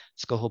with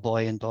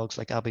Scohoboy and bogs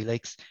like Abbey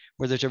Lakes,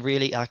 where there's a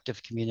really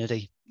active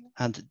community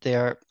and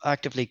they're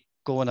actively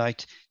going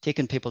out,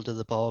 taking people to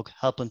the bog,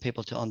 helping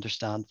people to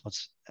understand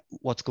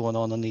what's going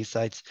on these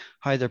sites,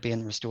 how they're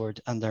being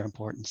restored and their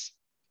importance.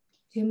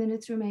 2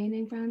 minutes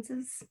remaining,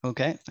 Francis.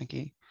 Okay, thank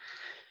you.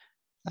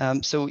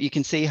 So you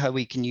can see how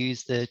we can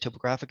use the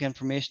topographic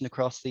information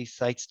across these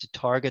sites to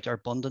target our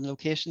bunding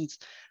locations.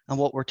 And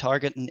what we're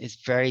targeting is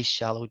very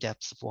shallow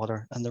depths of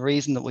water. And the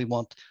reason that we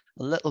want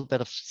a little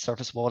bit of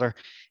surface water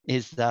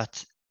is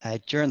that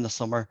during the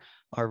summer,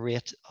 our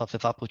rate of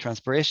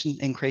evapotranspiration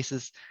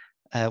increases,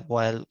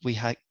 while we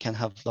can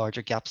have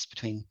larger gaps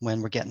between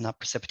when we're getting that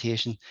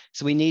precipitation.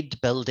 So we need to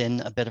build in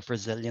a bit of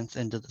resilience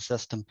into the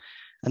system.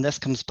 And this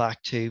comes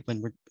back to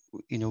when we're,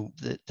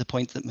 the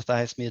point that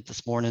Matthias made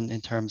this morning in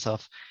terms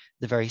of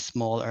the very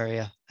small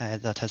area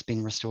that has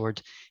been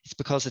restored. It's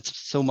because it's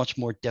so much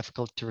more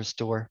difficult to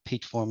restore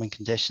peat forming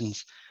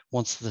conditions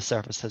once the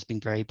surface has been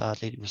very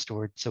badly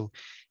restored. So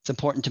it's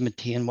important to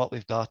maintain what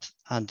we've got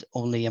and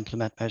only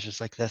implement measures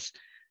like this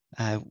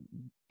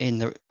in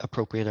the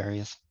appropriate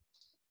areas.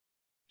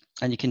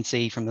 And you can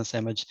see from this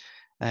image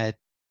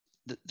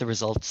the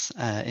results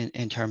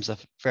in terms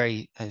of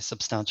very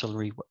substantial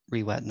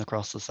re-wetting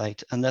across the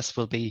site. And this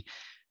will be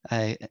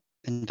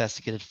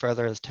investigated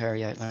further, as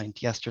Terry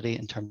outlined yesterday,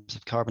 in terms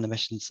of carbon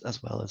emissions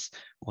as well as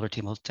water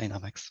table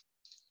dynamics.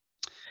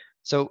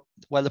 So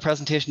while the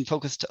presentation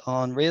focused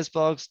on raised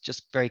bogs,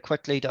 just very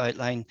quickly to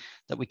outline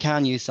that we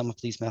can use some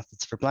of these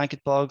methods for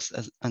blanket bogs,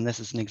 and this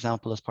is an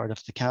example as part of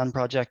the CAN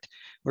project.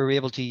 We're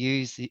able to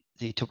use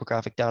the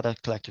topographic data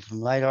collected from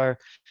LiDAR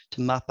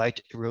to map out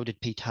eroded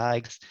peat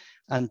tags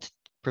and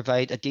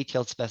provide a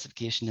detailed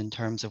specification in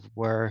terms of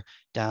where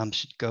dams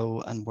should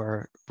go and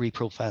where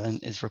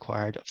reprofiling is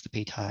required of the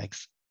peat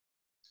tags.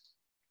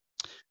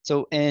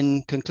 So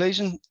in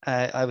conclusion,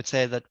 I would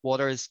say that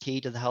water is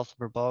key to the health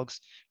of our bogs.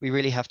 We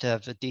really have to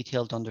have a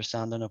detailed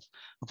understanding of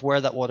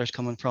where that water is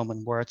coming from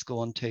and where it's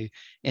going to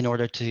in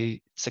order to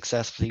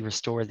successfully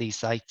restore these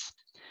sites.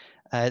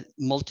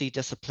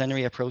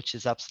 Multidisciplinary approach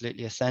is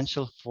absolutely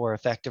essential for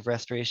effective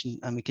restoration.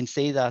 And we can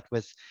see that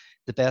with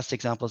the best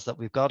examples that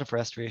we've got of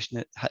restoration,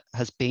 it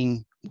has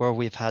been where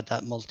we've had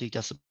that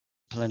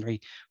multidisciplinary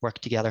work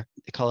together,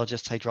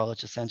 ecologists,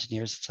 hydrologists,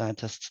 engineers,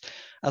 scientists,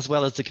 as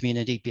well as the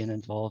community being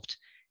involved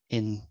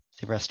in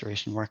the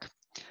restoration work.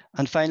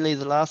 And finally,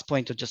 the last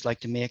point I'd just like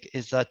to make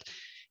is that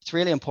it's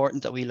really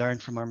important that we learn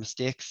from our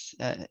mistakes.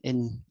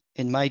 In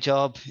my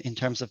job, in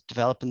terms of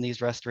developing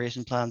these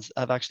restoration plans,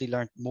 I've actually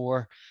learned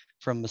more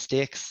from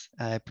mistakes,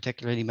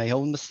 particularly my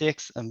own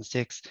mistakes and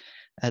mistakes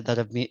that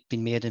have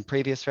been made in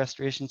previous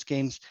restoration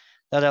schemes.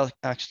 That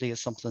actually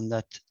is something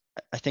that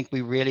I think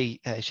we really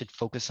should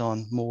focus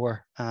on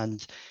more.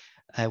 And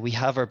we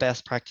have our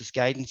best practice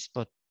guidance,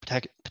 but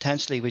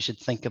potentially we should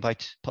think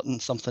about putting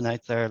something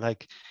out there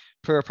like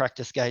poor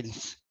practice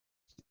guidance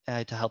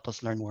to help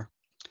us learn more.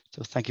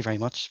 So thank you very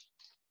much.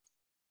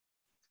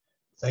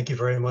 Thank you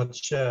very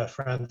much,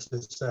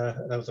 Francis.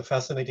 That was a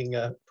fascinating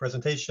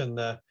presentation.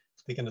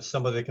 Speaking of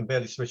somebody that can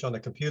barely switch on a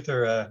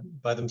computer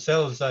by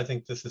themselves, I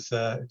think this is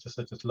I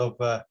just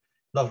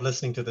love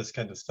listening to this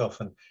kind of stuff,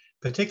 and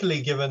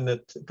particularly given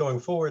that going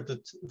forward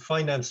that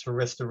finance for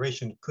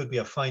restoration could be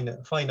a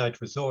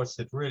finite resource.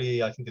 It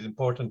really, I think, is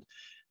important.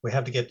 We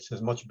have to get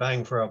as much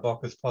bang for our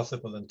buck as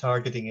possible, and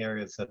targeting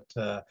areas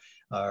that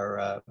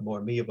are more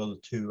amenable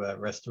to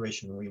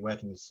restoration and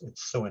re-wetting it's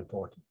so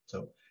important.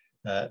 So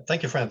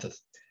thank you,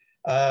 Francis.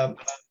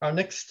 Our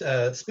next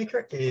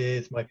speaker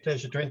is my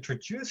pleasure to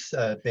introduce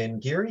Ben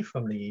Gearey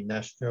from the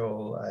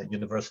National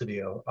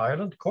University of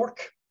Ireland,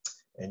 Cork,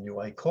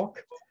 NUI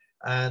Cork.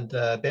 And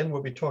Ben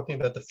will be talking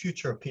about the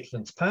future of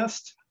peatlands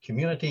past,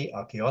 community,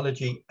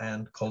 archaeology,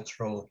 and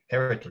cultural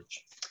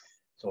heritage.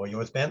 So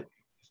yours, Ben.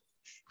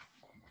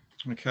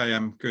 Okay,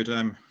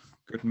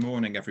 good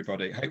morning,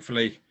 everybody.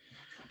 Hopefully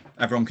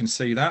everyone can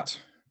see that.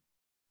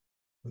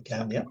 We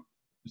can, yeah.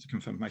 Just a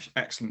confirmation.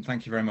 Excellent,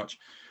 thank you very much.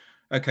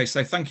 Okay,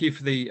 so thank you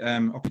for the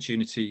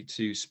opportunity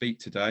to speak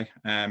today.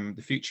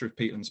 The future of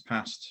peatlands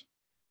past,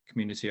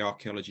 community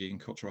archaeology and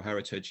cultural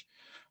heritage.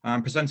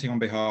 I'm presenting on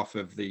behalf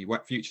of the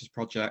Wet Futures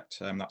project.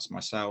 That's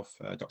myself,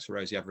 Dr.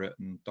 Rosie Everett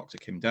and Dr.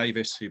 Kim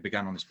Davis, who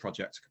began on this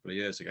project a couple of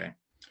years ago.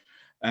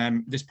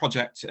 This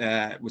project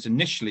was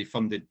initially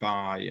funded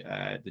by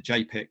the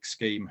JPIC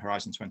scheme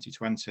Horizon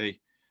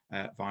 2020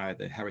 via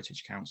the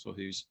Heritage Council,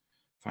 whose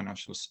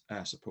financial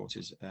support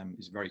is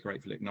very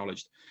gratefully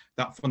acknowledged.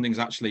 That funding has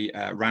actually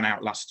ran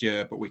out last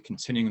year, but we're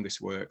continuing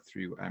this work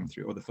through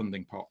other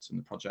funding pots, and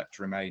the project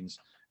remains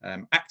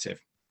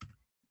active.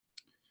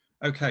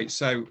 Okay,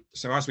 so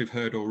as we've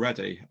heard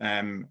already,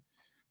 when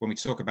we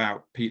talk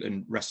about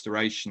peatland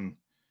restoration,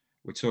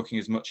 we're talking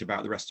as much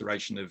about the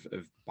restoration of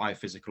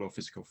biophysical or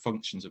physical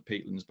functions of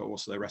peatlands, but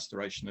also the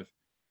restoration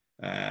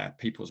of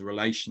people's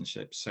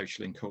relationships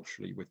socially and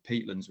culturally with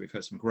peatlands. We've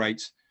heard some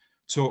great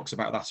talks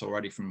about that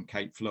already from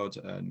Kate Flood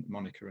and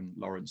Monica and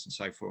Lawrence and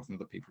so forth, and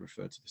other people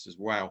referred to this as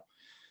well.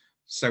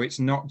 So it's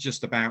not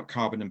just about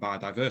carbon and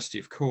biodiversity,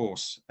 of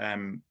course.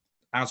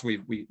 As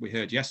we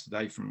heard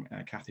yesterday from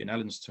Kathy and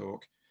Ellen's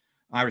talk,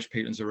 Irish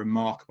peatlands are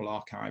remarkable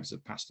archives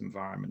of past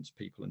environments,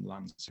 people and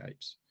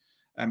landscapes.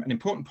 An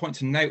important point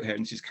to note here,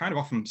 and this is kind of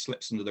often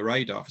slips under the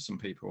radar for some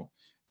people,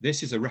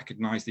 this is a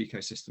recognised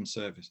ecosystem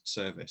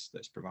service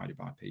that's provided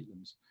by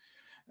peatlands.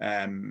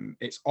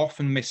 It's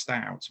often missed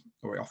out,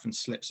 or it often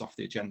slips off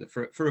the agenda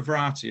for a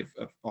variety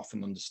of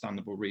often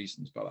understandable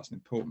reasons, but that's an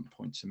important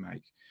point to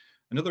make.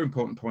 Another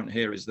important point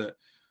here is that,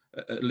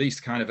 at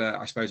least kind of,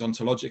 I suppose,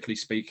 ontologically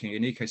speaking,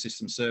 in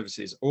ecosystem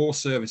services, all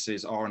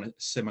services are on a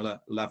similar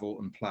level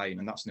and plane,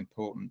 and that's an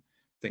important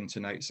thing to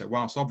note. So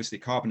whilst obviously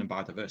carbon and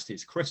biodiversity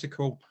is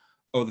critical,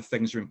 other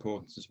things are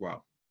important as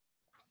well.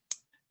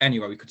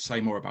 Anyway, we could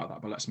say more about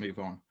that, but let's move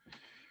on.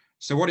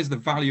 So what is the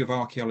value of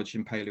archaeology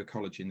and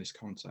paleoecology in this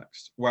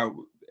context?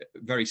 Well,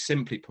 very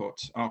simply put,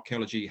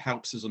 archaeology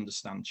helps us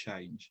understand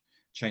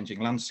changing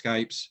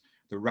landscapes,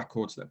 the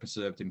records that are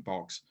preserved in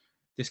bogs.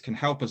 This can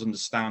help us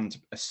understand,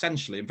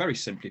 essentially, and very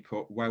simply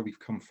put, where we've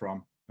come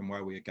from and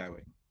where we are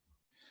going.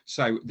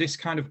 So this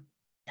kind of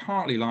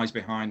partly lies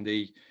behind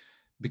the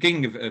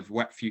beginning of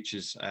Wet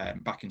Futures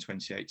back in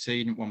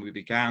 2018, when we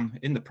began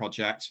in the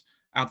project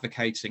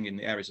advocating in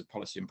the areas of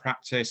policy and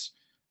practice,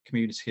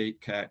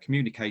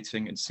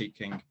 communicating and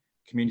seeking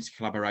community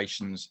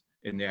collaborations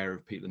in the area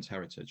of peatlands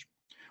heritage.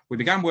 We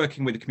began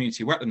working with the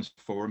Community Wetlands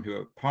Forum, who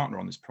are a partner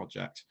on this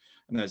project,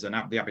 and there's the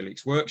Abbey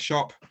Leaks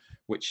workshop,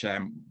 which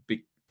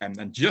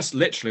and just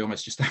literally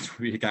almost just after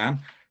we began,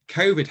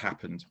 COVID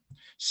happened.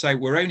 So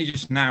we're only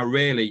just now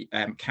really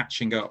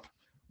catching up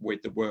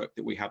with the work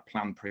that we had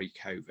planned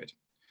pre-COVID.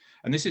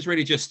 And this is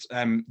really just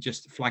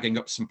flagging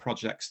up some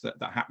projects that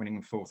are happening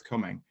and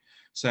forthcoming.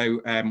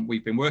 So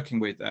we've been working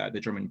with the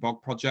Drummond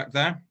Bog project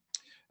there,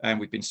 and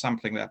we've been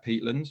sampling their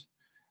peatland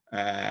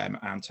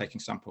and taking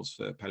samples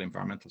for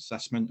paleoenvironmental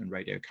assessment and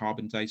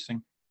radiocarbon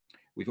dating.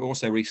 We've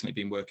also recently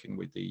been working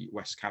with the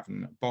West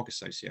Cavan Bog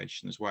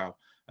Association as well.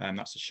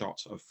 That's a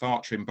shot of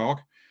Fartrim Bog.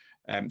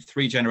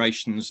 3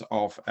 generations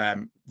of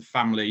the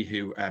family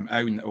who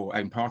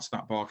own part of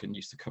that bog and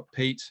used to cut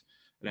peat,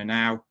 and are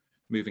now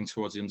moving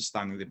towards the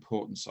understanding of the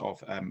importance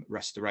of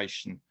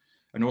restoration,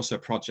 and also a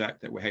project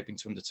that we're hoping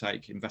to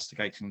undertake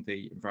investigating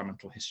the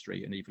environmental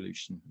history and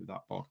evolution of that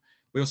bog.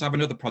 We also have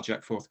another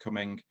project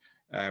forthcoming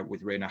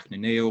with Rhys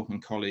Neil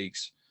and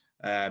colleagues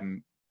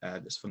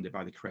that's funded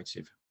by the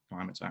Creative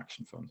Climate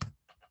Action Fund.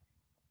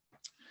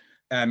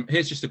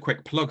 Here's just a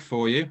quick plug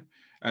for you.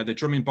 The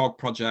Drummond Bog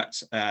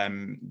project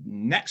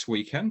next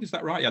weekend, is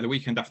that right? Yeah, the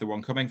weekend after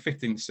one coming,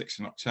 15th and 16th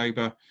of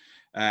October.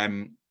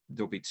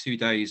 There'll be 2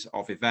 days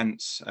of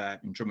events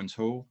in Drummond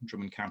Hall,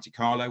 Drummond County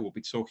Carlow. We'll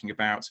be talking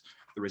about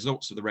the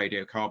results of the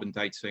radiocarbon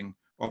dating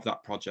of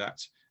that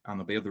project, and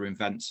there'll be other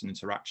events and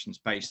interactions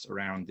based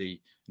around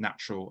the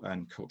natural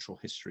and cultural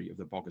history of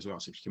the bog as well.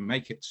 So if you can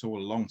make it all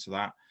along to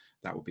that,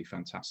 that would be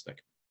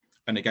fantastic.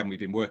 And again, we've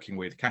been working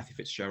with Kathy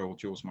Fitzgerald,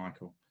 Jules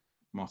Michael,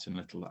 Martin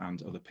Little,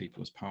 and other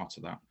people as part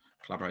of that,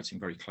 collaborating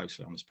very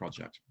closely on this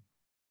project.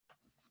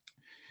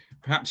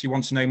 Perhaps you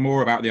want to know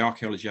more about the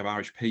archaeology of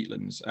Irish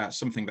peatlands,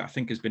 something that I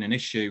think has been an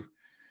issue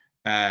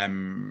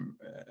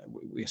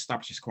we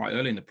established this quite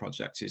early in the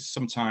project, is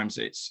sometimes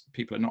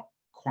people are not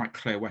quite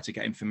clear where to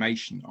get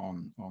information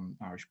on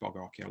Irish bog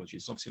archaeology.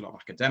 There's obviously a lot of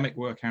academic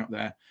work out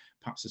there,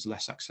 perhaps there's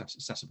less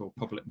accessible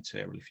public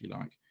material, if you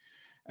like.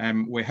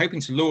 We're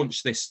hoping to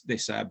launch this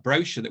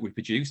brochure that we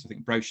produced, I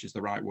think brochure is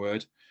the right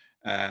word,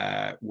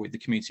 with the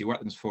Community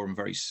Wetlands Forum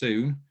very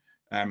soon.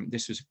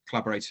 This was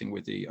collaborating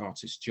with the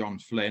artist John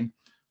Flynn,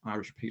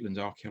 Irish Peatland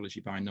Archaeology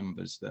by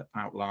Numbers, that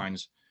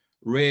outlines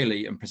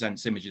really and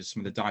presents images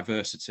from the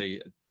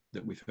diversity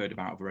that we've heard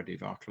about already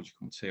of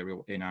archaeological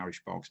material in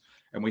Irish bogs.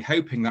 And we're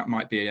hoping that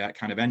might be a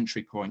kind of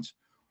entry point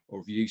or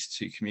of use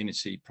to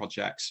community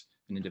projects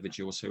and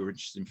individuals who are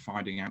interested in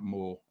finding out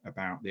more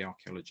about the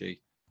archaeology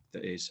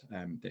that is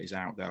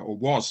out there, or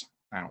was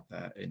out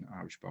there in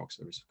Irish bogs.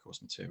 There is, of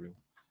course, material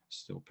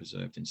still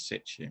preserved in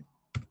situ.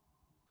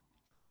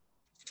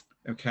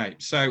 Okay,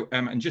 so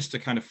and just to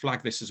kind of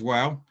flag this as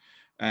well,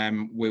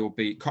 Will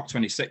be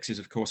COP26 is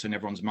of course in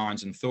everyone's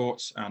minds and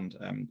thoughts, and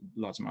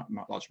large amount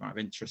of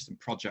interest and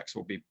projects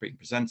will be being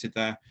presented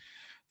there.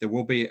 There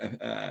will be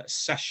a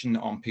session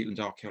on peatland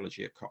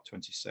archaeology at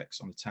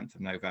COP26 on the 10th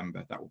of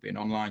November. That will be an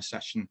online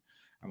session,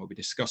 and we'll be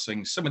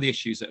discussing some of the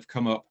issues that have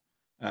come up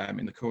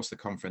in the course of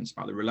the conference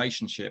about the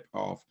relationship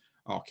of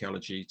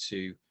archaeology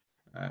to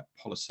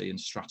policy and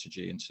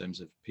strategy in terms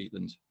of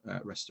peatland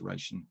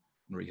restoration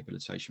and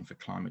rehabilitation for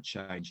climate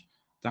change.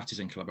 That is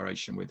in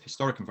collaboration with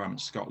Historic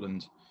Environment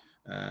Scotland,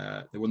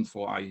 the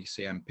wonderful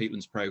IECM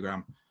Peatlands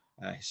Programme,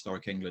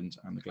 Historic England,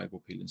 and the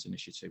Global Peatlands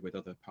Initiative, with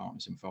other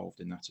partners involved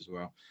in that as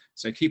well.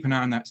 So keep an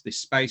eye on this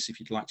space if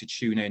you'd like to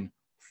tune in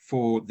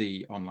for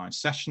the online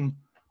session,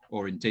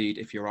 or indeed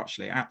if you're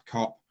actually at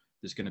COP,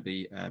 there's going to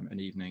be an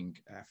evening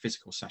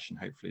physical session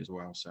hopefully as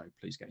well. So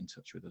please get in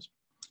touch with us.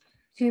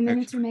 2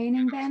 minutes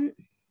remaining, Ben.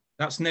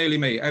 That's nearly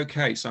me.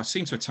 Okay, so I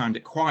seem to have timed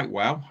it quite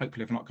well.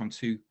 Hopefully I've not gone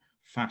too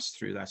fast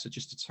through there. So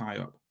just to tie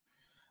up,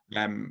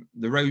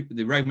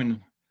 the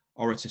Roman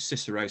orator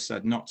Cicero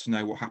said, not to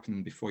know what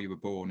happened before you were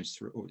born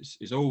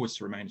is always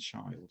to remain a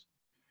child.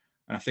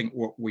 And I think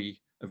what we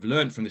have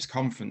learned from this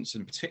conference,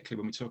 and particularly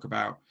when we talk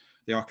about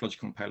the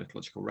archaeological and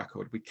paleontological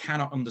record, we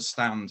cannot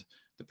understand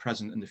the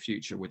present and the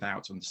future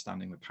without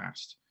understanding the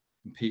past.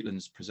 And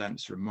Peatlands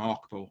presents a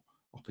remarkable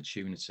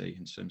opportunity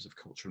in terms of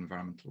cultural and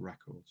environmental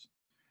records.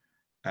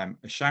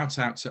 A shout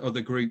out to other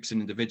groups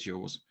and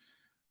individuals.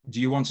 Do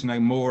you want to know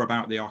more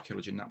about the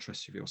archaeology and natural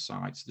history of your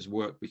sites? There's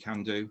work we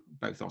can do,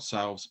 both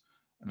ourselves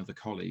and other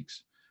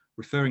colleagues.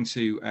 Referring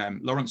to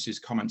Lawrence's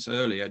comments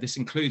earlier, this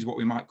includes what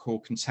we might call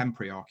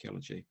contemporary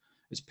archaeology.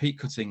 As peat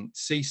cutting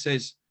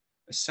ceases,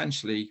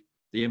 essentially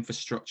the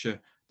infrastructure,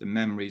 the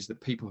memories, the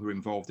people who are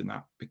involved in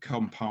that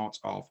become part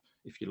of,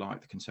 if you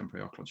like, the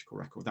contemporary archaeological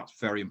record. That's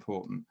very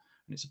important,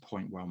 and it's a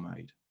point well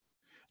made.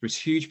 There's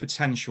huge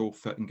potential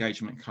for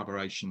engagement and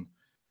collaboration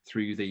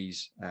through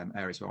these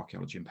areas of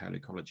archaeology and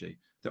paleoecology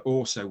that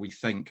also, we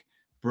think,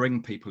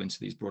 bring people into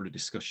these broader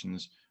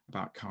discussions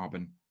about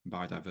carbon,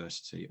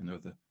 biodiversity, and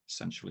other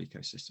essential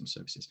ecosystem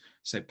services.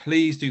 So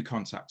please do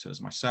contact us,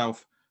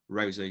 myself,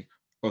 Rosie,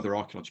 other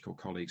archaeological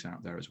colleagues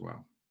out there as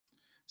well.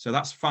 So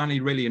that's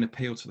finally really an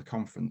appeal to the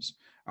conference.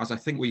 As I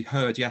think we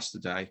heard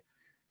yesterday,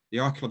 the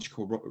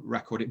archaeological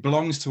record, it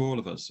belongs to all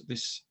of us.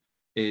 This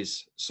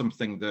is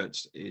something that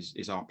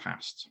is our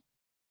past.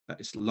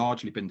 It's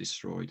largely been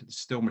destroyed. There's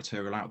still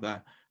material out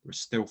there. There are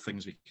still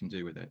things we can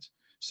do with it.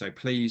 So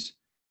please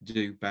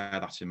do bear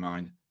that in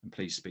mind, and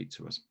please speak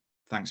to us.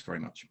 Thanks very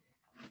much.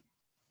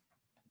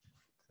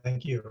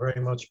 Thank you very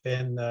much,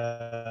 Ben.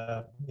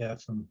 Yeah,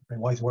 some very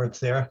wise words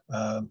there.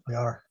 We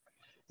are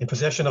in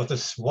possession of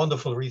this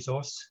wonderful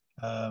resource.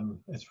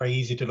 It's very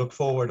easy to look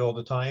forward all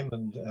the time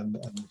and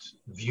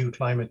view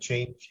climate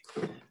change,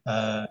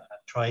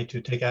 try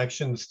to take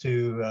actions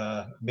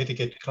to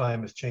mitigate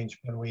climate change,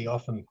 when we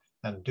often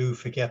and do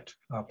forget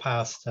our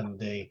past and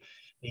the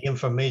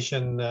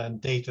information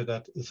and data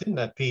that is in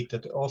that peat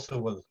that also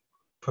will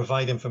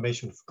provide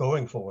information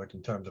going forward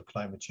in terms of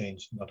climate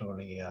change, not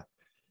only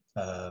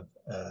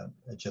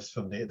just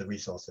from the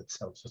resource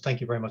itself. So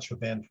thank you very much,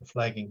 Ben, for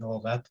flagging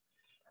all that.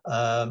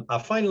 Our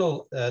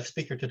final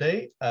speaker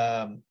today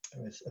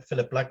is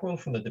Philip Blackwell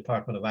from the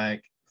Department of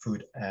Ag,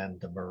 Food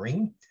and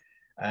Marine.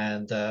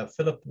 And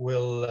Philip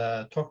will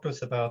talk to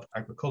us about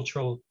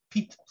agricultural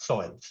peat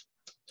soils.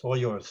 It's all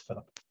yours,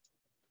 Philip.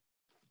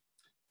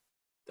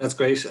 That's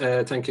great.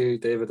 Thank you,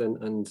 David,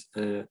 and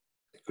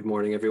good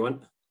morning,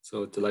 everyone.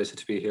 So delighted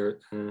to be here.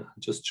 I'll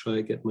just try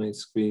to get my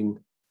screen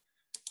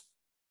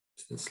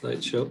to the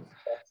slideshow.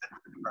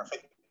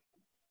 Perfect.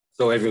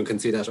 So everyone can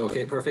see that.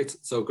 Okay, perfect.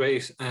 So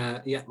great.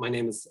 Yeah, my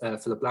name is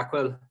Philip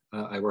Blackwell.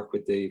 I work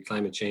with the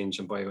Climate Change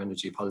and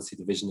Bioenergy Policy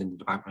Division in the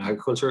Department of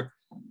Agriculture.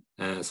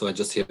 So I'm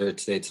just here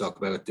today to talk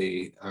about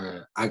the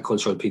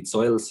agricultural peat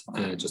soils,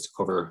 just to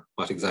cover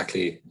what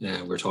exactly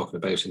we're talking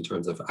about in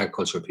terms of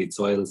agricultural peat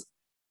soils.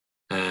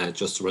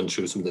 Just to run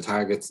through some of the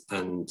targets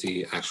and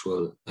the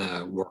actual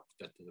work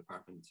that the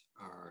department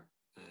are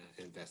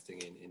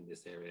investing in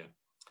this area.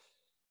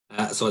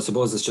 So I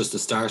suppose it's just to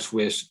start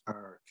with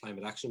our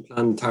climate action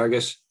plan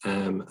target,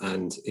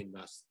 and in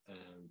that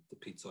the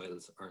peat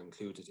soils are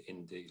included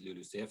in the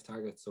LULUCF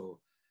target. So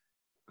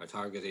our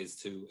target is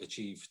to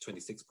achieve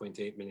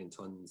 26.8 million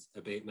tonnes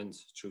abatement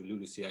through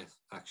LULUCF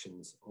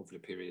actions over the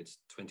period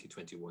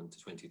 2021 to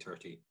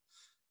 2030.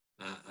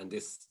 And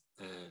this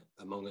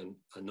among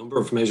a number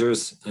of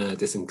measures,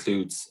 this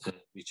includes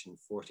reaching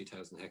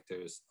 40,000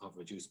 hectares of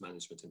reduced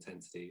management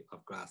intensity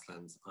of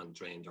grasslands on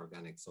drained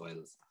organic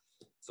soils.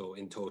 So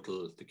in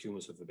total, the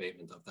cumulative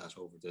abatement of that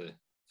over the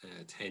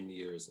 10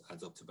 years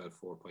adds up to about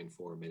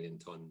 4.4 million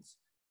tonnes.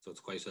 So it's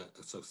quite a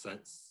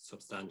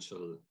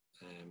substantial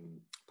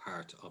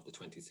part of the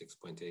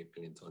 26.8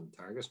 million tonne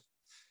target.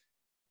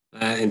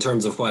 In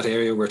terms of what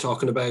area we're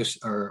talking about,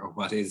 or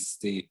what is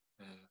the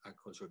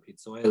agricultural peat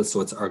soils.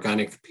 So it's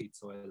organic peat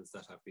soils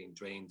that have been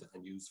drained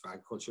and used for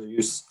agricultural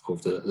use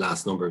over the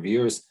last number of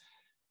years.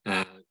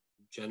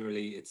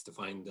 generally, it's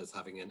defined as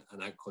having an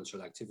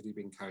agricultural activity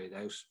being carried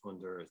out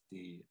under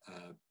the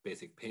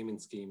basic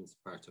payment scheme as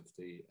part of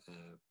the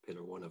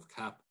Pillar 1 of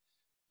CAP,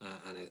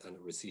 and it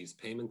receives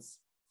payments.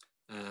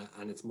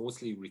 And it's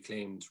mostly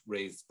reclaimed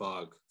raised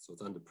bog. So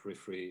it's on the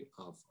periphery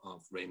of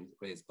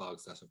raised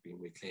bogs that have been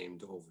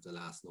reclaimed over the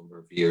last number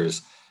of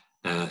years.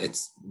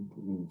 It's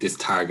this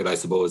target, I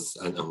suppose,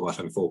 and what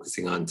I'm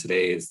focusing on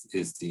today is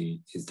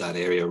that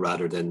area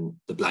rather than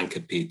the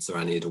blanket peats or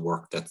any of the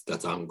work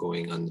that's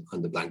ongoing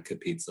on the blanket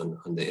peats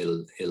on the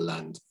hill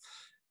land.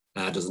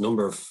 There's a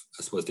number of,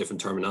 I suppose,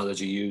 different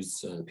terminology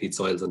used: peat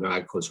soils under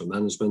agricultural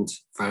management,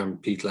 farm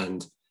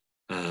peatland,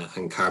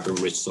 and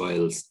carbon-rich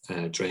soils,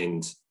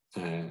 drained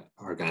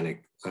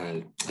organic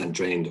and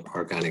drained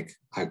organic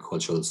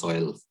agricultural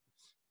soil.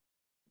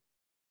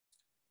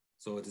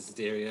 So this is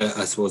the area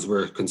I suppose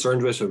we're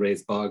concerned with, a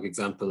raised bog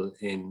example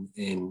in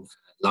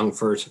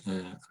Longford,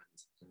 on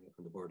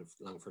the border of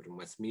Longford and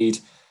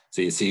Westmeath.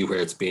 So you see where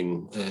it's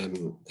been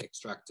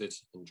extracted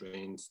and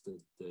drained,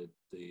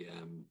 the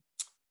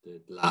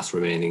last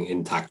remaining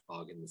intact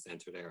bog in the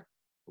centre there.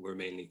 We're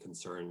mainly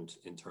concerned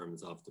in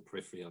terms of the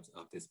periphery of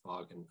this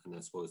bog and I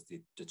suppose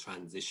the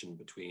transition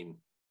between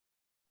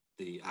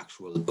the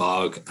actual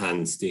bog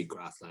and the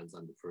grasslands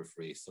on the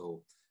periphery.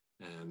 So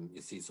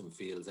you see some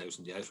fields out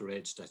on the outer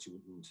edge that you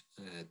wouldn't,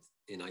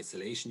 in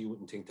isolation, you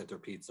wouldn't think that they're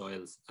peat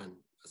soils, and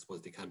I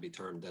suppose they can be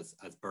termed as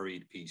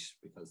buried peat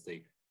because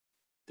the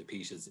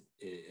peat is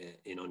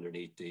in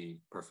underneath the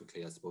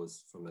perfectly, I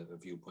suppose, from a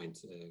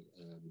viewpoint,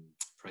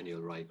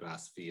 perennial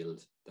ryegrass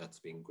field that's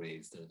being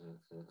grazed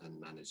and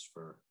managed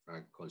for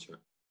agriculture.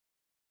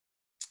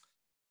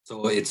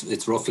 So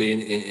it's roughly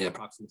in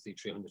approximately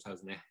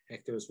 300,000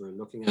 hectares we're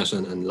looking at,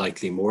 and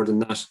likely more than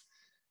that.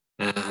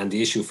 And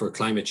the issue for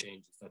climate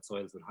change is that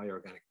soils with high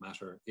organic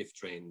matter, if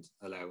drained,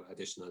 allow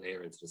additional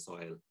air into the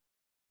soil.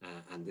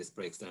 And this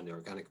breaks down the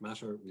organic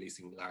matter,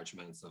 releasing large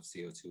amounts of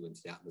CO2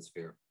 into the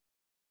atmosphere.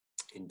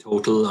 In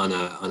total, on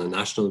a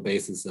national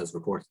basis, as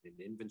reported in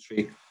the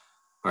inventory,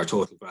 our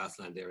total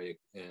grassland area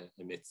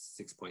emits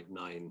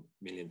 6.9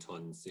 million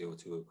tonnes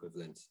CO2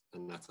 equivalent,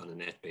 and that's on a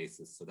net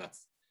basis. So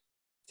that's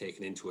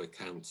taken into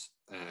account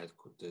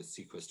the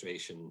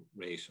sequestration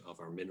rate of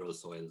our mineral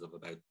soils of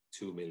about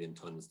 2 million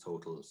tonnes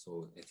total.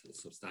 So it's a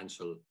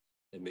substantial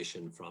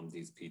emission from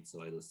these peat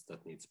soils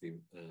that needs to be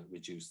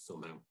reduced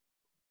somehow.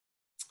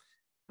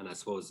 And I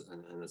suppose,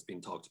 and it's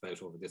been talked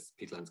about over this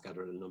Peatlands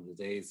Gathering a number of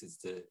days, is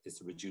to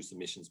reduce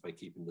emissions by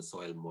keeping the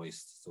soil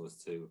moist, so as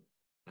to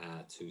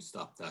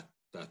stop that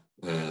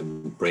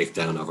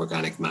breakdown of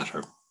organic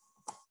matter.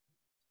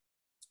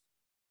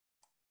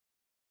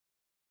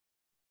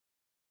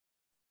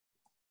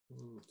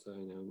 Sorry,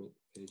 now my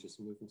page is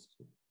moving.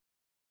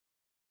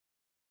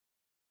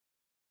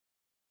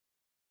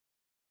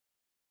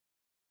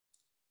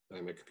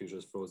 Sorry, my computer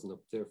is frozen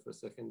up there for a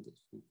second. If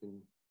we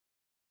can.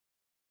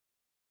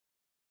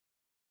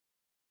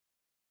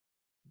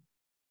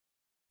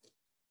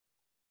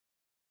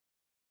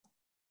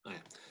 Oh, yeah.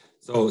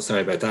 So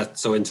sorry about that.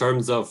 So in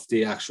terms of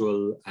the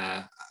actual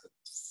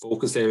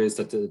focus areas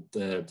that the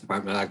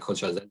Department of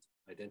Agriculture has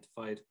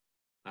identified,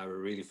 we're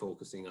really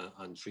focusing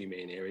on three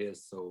main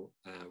areas. So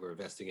we're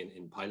investing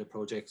in pilot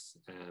projects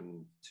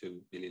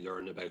to really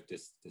learn about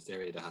this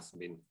area that hasn't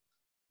been,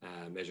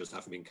 measures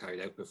haven't been carried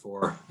out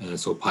before.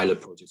 So pilot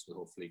projects will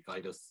hopefully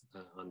guide us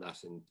on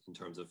that in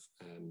terms of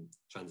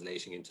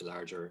translating into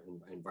larger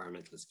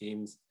environmental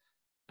schemes.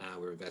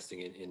 We're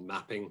investing in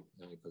mapping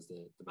because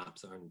the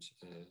maps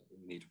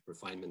need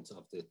refinement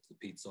of the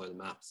peat soil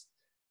maps.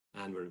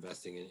 And we're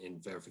investing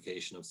in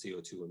verification of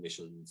CO2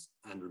 emissions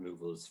and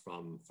removals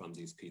from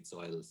these peat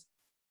soils.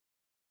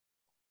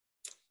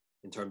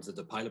 In terms of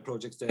the pilot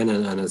projects then,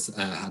 and as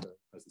had a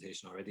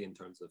presentation already in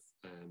terms of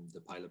the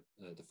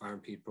farm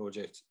peat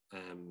project,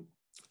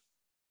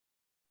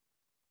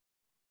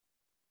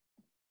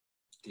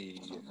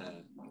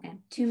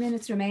 2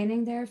 minutes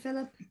remaining there,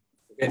 Philip.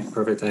 Okay,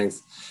 perfect,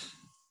 thanks.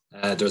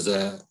 There's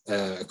a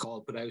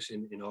call put out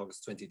in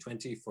August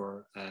 2020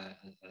 for a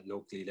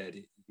locally led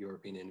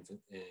European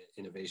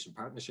Innovation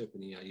Partnership,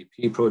 an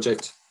EIP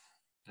project.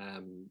 Sorry,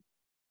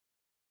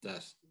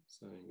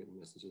 I'm getting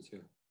messages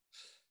here.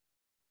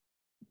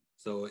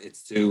 So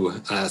it's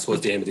to, I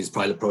suppose the aim of these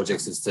pilot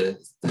projects is to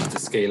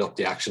scale up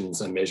the actions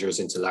and measures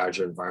into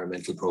larger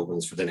environmental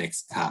programs for the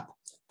next CAP.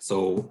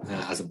 So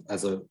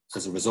as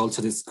a result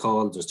of this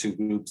call, there's two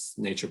groups: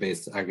 Nature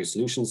Based Agri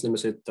Solutions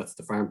Limited, that's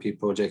the farm peat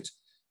project,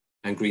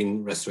 and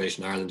Green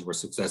Restoration Ireland were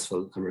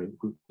successful and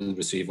will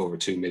receive over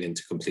 2 million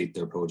to complete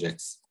their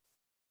projects.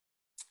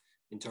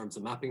 In terms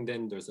of mapping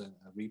then, there's a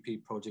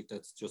repeat project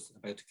that's just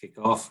about to kick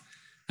off,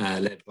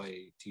 led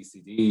by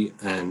TCD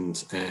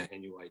and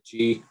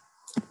NUIG.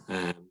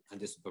 And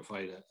this will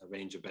provide a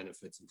range of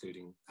benefits,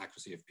 including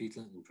accuracy of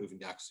peatland, improving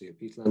the accuracy of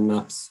peatland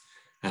maps,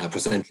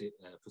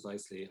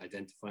 precisely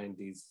identifying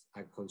these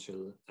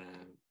agricultural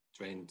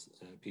drained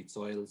peat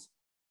soils,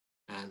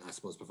 and I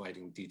suppose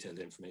providing detailed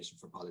information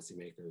for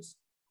policymakers.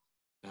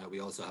 We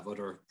also have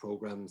other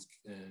programs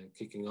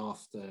kicking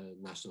off: the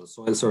National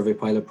Soil Survey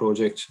Pilot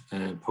Project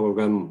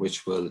program,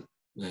 which will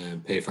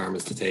pay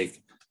farmers to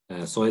take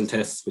soil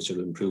tests, which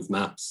will improve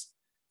maps.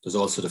 There's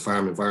also the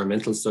farm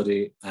environmental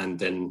study, and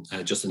then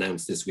just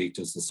announced this week,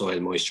 there's the soil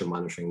moisture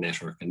monitoring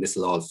network, and this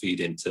will all feed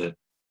into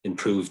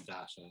improved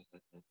data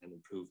and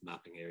improved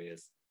mapping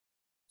areas.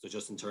 So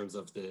just in terms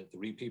of the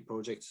repeat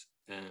project,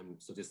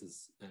 so this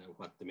is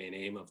what the main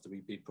aim of the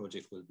repeat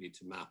project will be,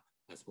 to map,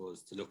 I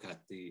suppose, to look at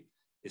the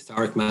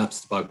historic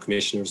maps, the bog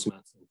commissioners'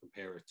 maps, and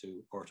compare it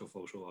to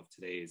orthophoto of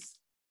today's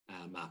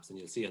maps. And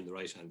you'll see on the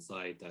right-hand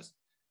side that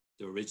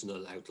the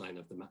original outline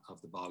of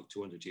the bog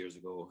 200 years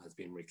ago has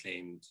been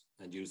reclaimed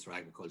and used for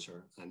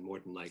agriculture, and more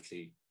than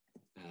likely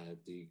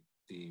the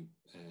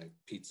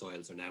peat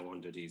soils are now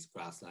under these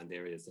grassland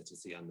areas that you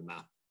see on the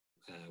map,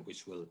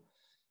 which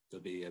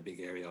there'll be a big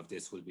area of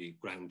this will be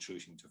ground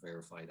truthing to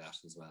verify that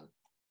as well.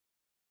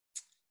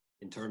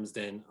 In terms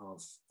then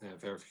of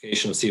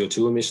verification of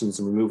CO2 emissions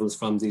and removals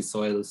from these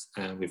soils,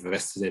 we've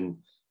invested in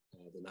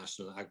the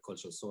National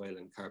Agricultural Soil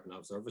and Carbon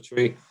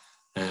Observatory,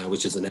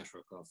 which is a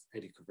network of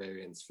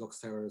eddy-covariance flux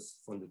towers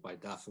funded by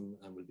DAFM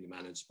and will be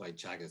managed by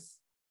JAGAS.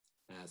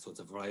 So it's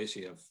a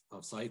variety of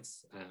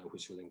sites,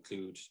 which will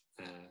include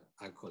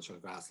agricultural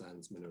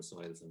grasslands, mineral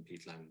soils, and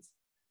peatlands.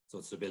 So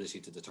it's the ability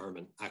to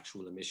determine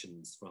actual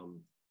emissions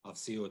of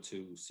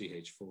CO2,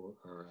 CH4,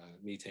 or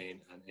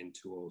methane, and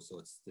N2O. So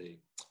it's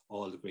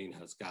all the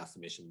greenhouse gas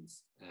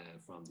emissions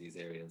from these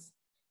areas.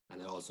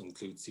 And it also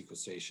includes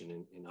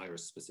sequestration in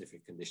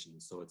iris-specific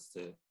conditions. So it's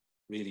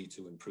really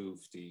to improve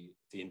the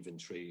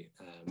inventory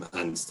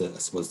and I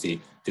suppose the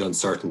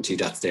uncertainty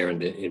that's there in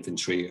the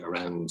inventory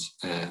around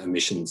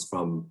emissions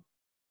from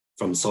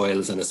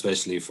soils, and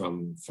especially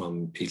from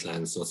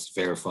peatlands. So it's to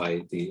verify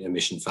the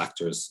emission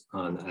factors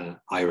on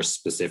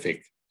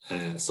iris-specific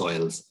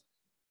soils.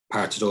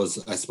 Part of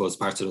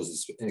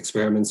those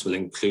experiments will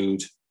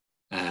include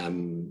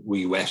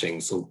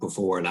re-wetting, so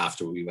before and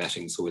after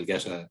re-wetting. So we'll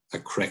get a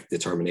correct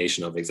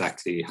determination of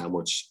exactly how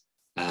much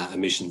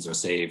emissions are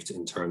saved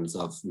in terms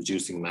of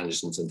reducing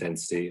management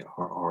intensity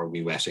or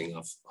re-wetting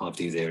of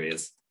these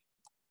areas.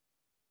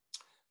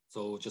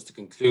 So just to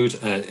conclude,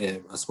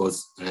 I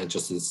suppose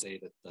just to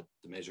say that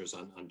the measures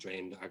on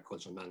drained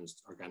agricultural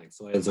managed organic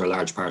soils are a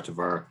large part of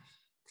our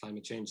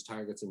climate change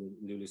targets in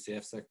the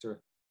LULUCF sector.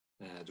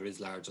 There is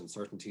large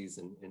uncertainties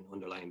in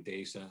underlying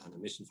data and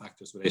emission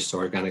factors related to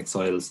organic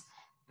soils,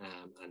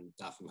 and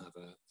DAFM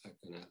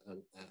have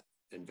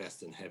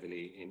invested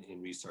heavily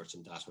in research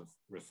and data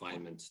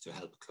refinement to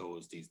help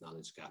close these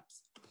knowledge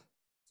gaps.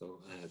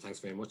 So thanks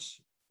very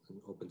much, and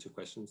open to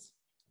questions.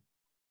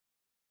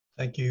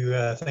 Thank you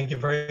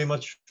very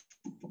much,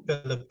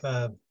 Philip.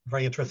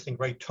 Very interesting,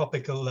 very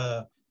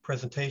topical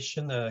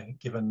presentation,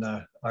 given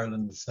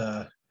Ireland's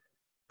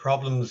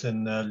problems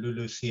in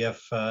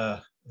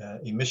LULUCF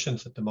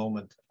emissions at the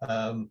moment.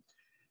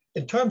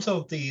 In terms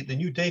of the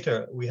new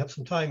data, we have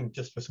some time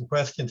just for some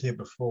questions here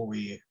before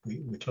we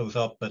close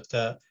up. But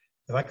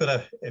if I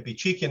could be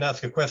cheeky and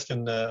ask a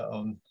question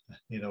on,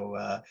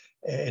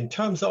 in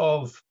terms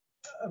of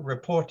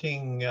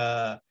reporting,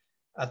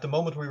 at the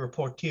moment we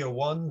report tier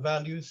 1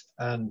 values,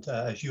 and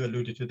as you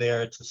alluded to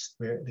there,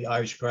 where the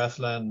Irish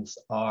grasslands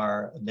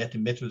are net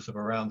emitters of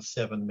around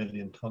 7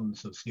 million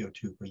tons of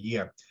CO2 per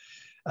year.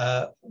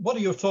 What are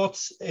your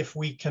thoughts if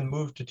we can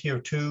move to tier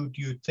 2?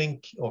 Do you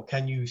think, or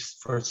can you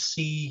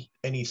foresee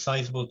any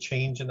sizable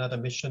change in that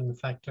emission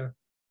factor?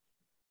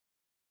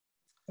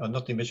 Or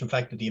not the emission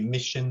factor, the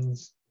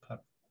emissions.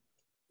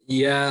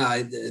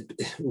 Yeah,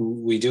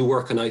 we do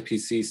work on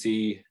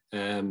IPCC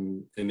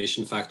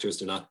emission factors.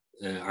 They're not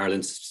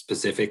Ireland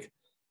specific.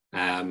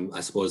 I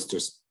suppose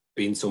there's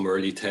been some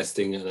early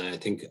testing, and I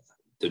think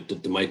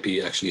there might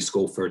be actually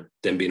scope for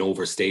them being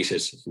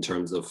overstated in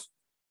terms of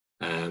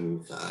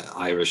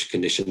Irish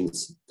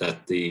conditions,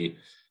 that the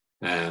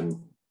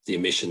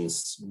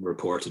emissions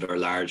reported are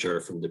larger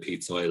from the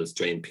peat soils,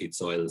 drained peat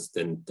soils,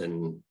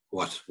 than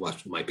what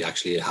might be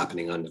actually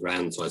happening on the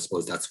ground. So I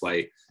suppose that's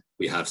why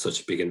we have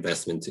such a big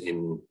investment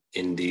in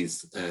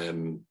these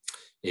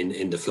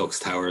in the flux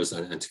towers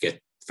and to get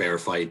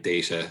verified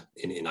data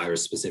in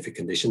Irish specific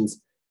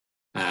conditions.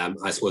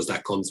 I suppose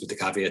that comes with the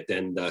caveat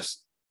then that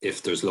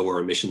if there's lower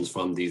emissions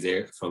from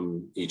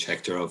from each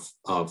hectare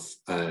of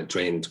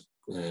drained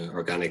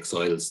organic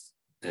soils,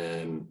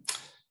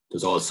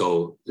 there's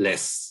also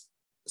less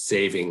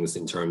savings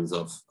in terms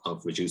of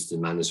reduced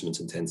management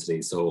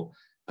intensity. So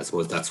I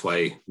suppose that's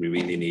why we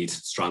really need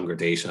stronger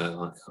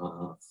data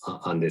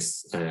on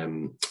this,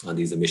 on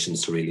these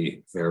emissions to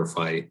really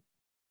verify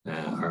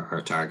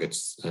our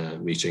targets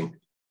reaching.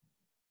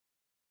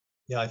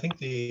 Yeah, I think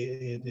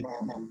the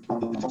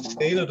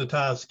scale of the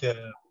task was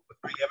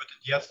very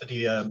evident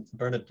yesterday.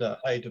 Bernard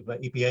Hyde of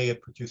EPA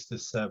had produced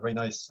this very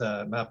nice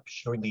map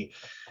showing the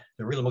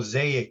real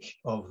mosaic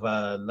of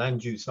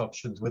land use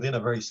options within a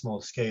very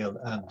small scale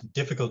and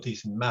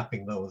difficulties in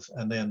mapping those.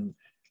 And then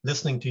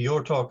listening to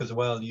your talk as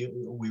well,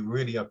 you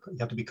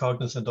have to be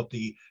cognizant of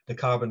the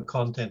carbon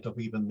content of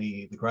even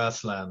the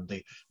grassland,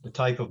 the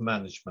type of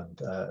management.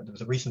 There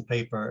was a recent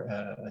paper,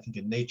 I think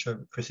in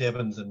Nature, Chris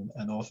Evans and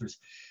authors,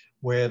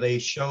 where they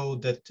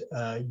showed that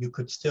you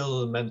could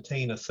still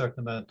maintain a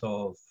certain amount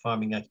of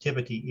farming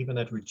activity even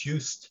at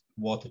reduced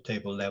water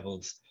table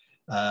levels,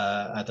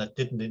 and that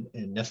didn't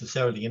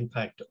necessarily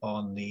impact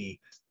on the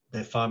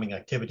farming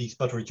activities,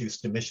 but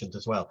reduced emissions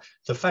as well.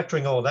 So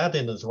factoring all that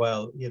in as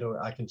well, you know,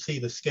 I can see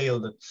the scale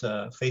that's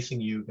facing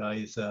you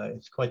guys.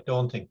 It's quite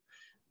daunting,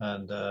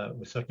 and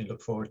we certainly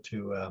look forward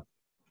to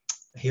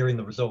hearing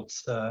the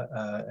results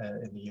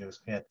in the years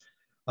ahead.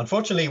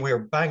 Unfortunately, we're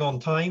bang on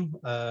time.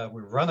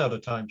 We've run out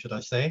of time, should I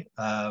say.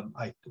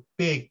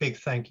 Big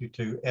thank you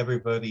to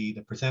everybody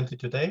that presented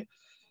today.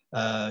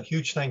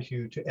 Huge thank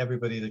you to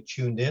everybody that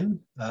tuned in.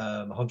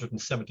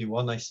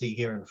 171 I see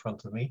here in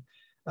front of me.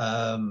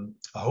 I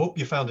hope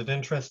you found it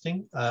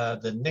interesting.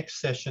 The next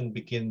session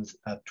begins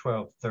at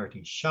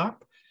 12:30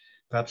 sharp.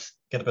 Perhaps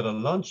get a bit of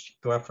lunch,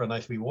 go out for a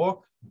nice wee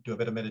walk, do a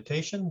bit of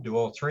meditation, do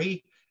all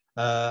three.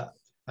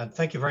 And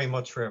thank you very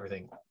much for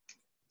everything.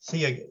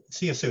 See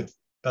you soon.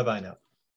 Bye-bye now.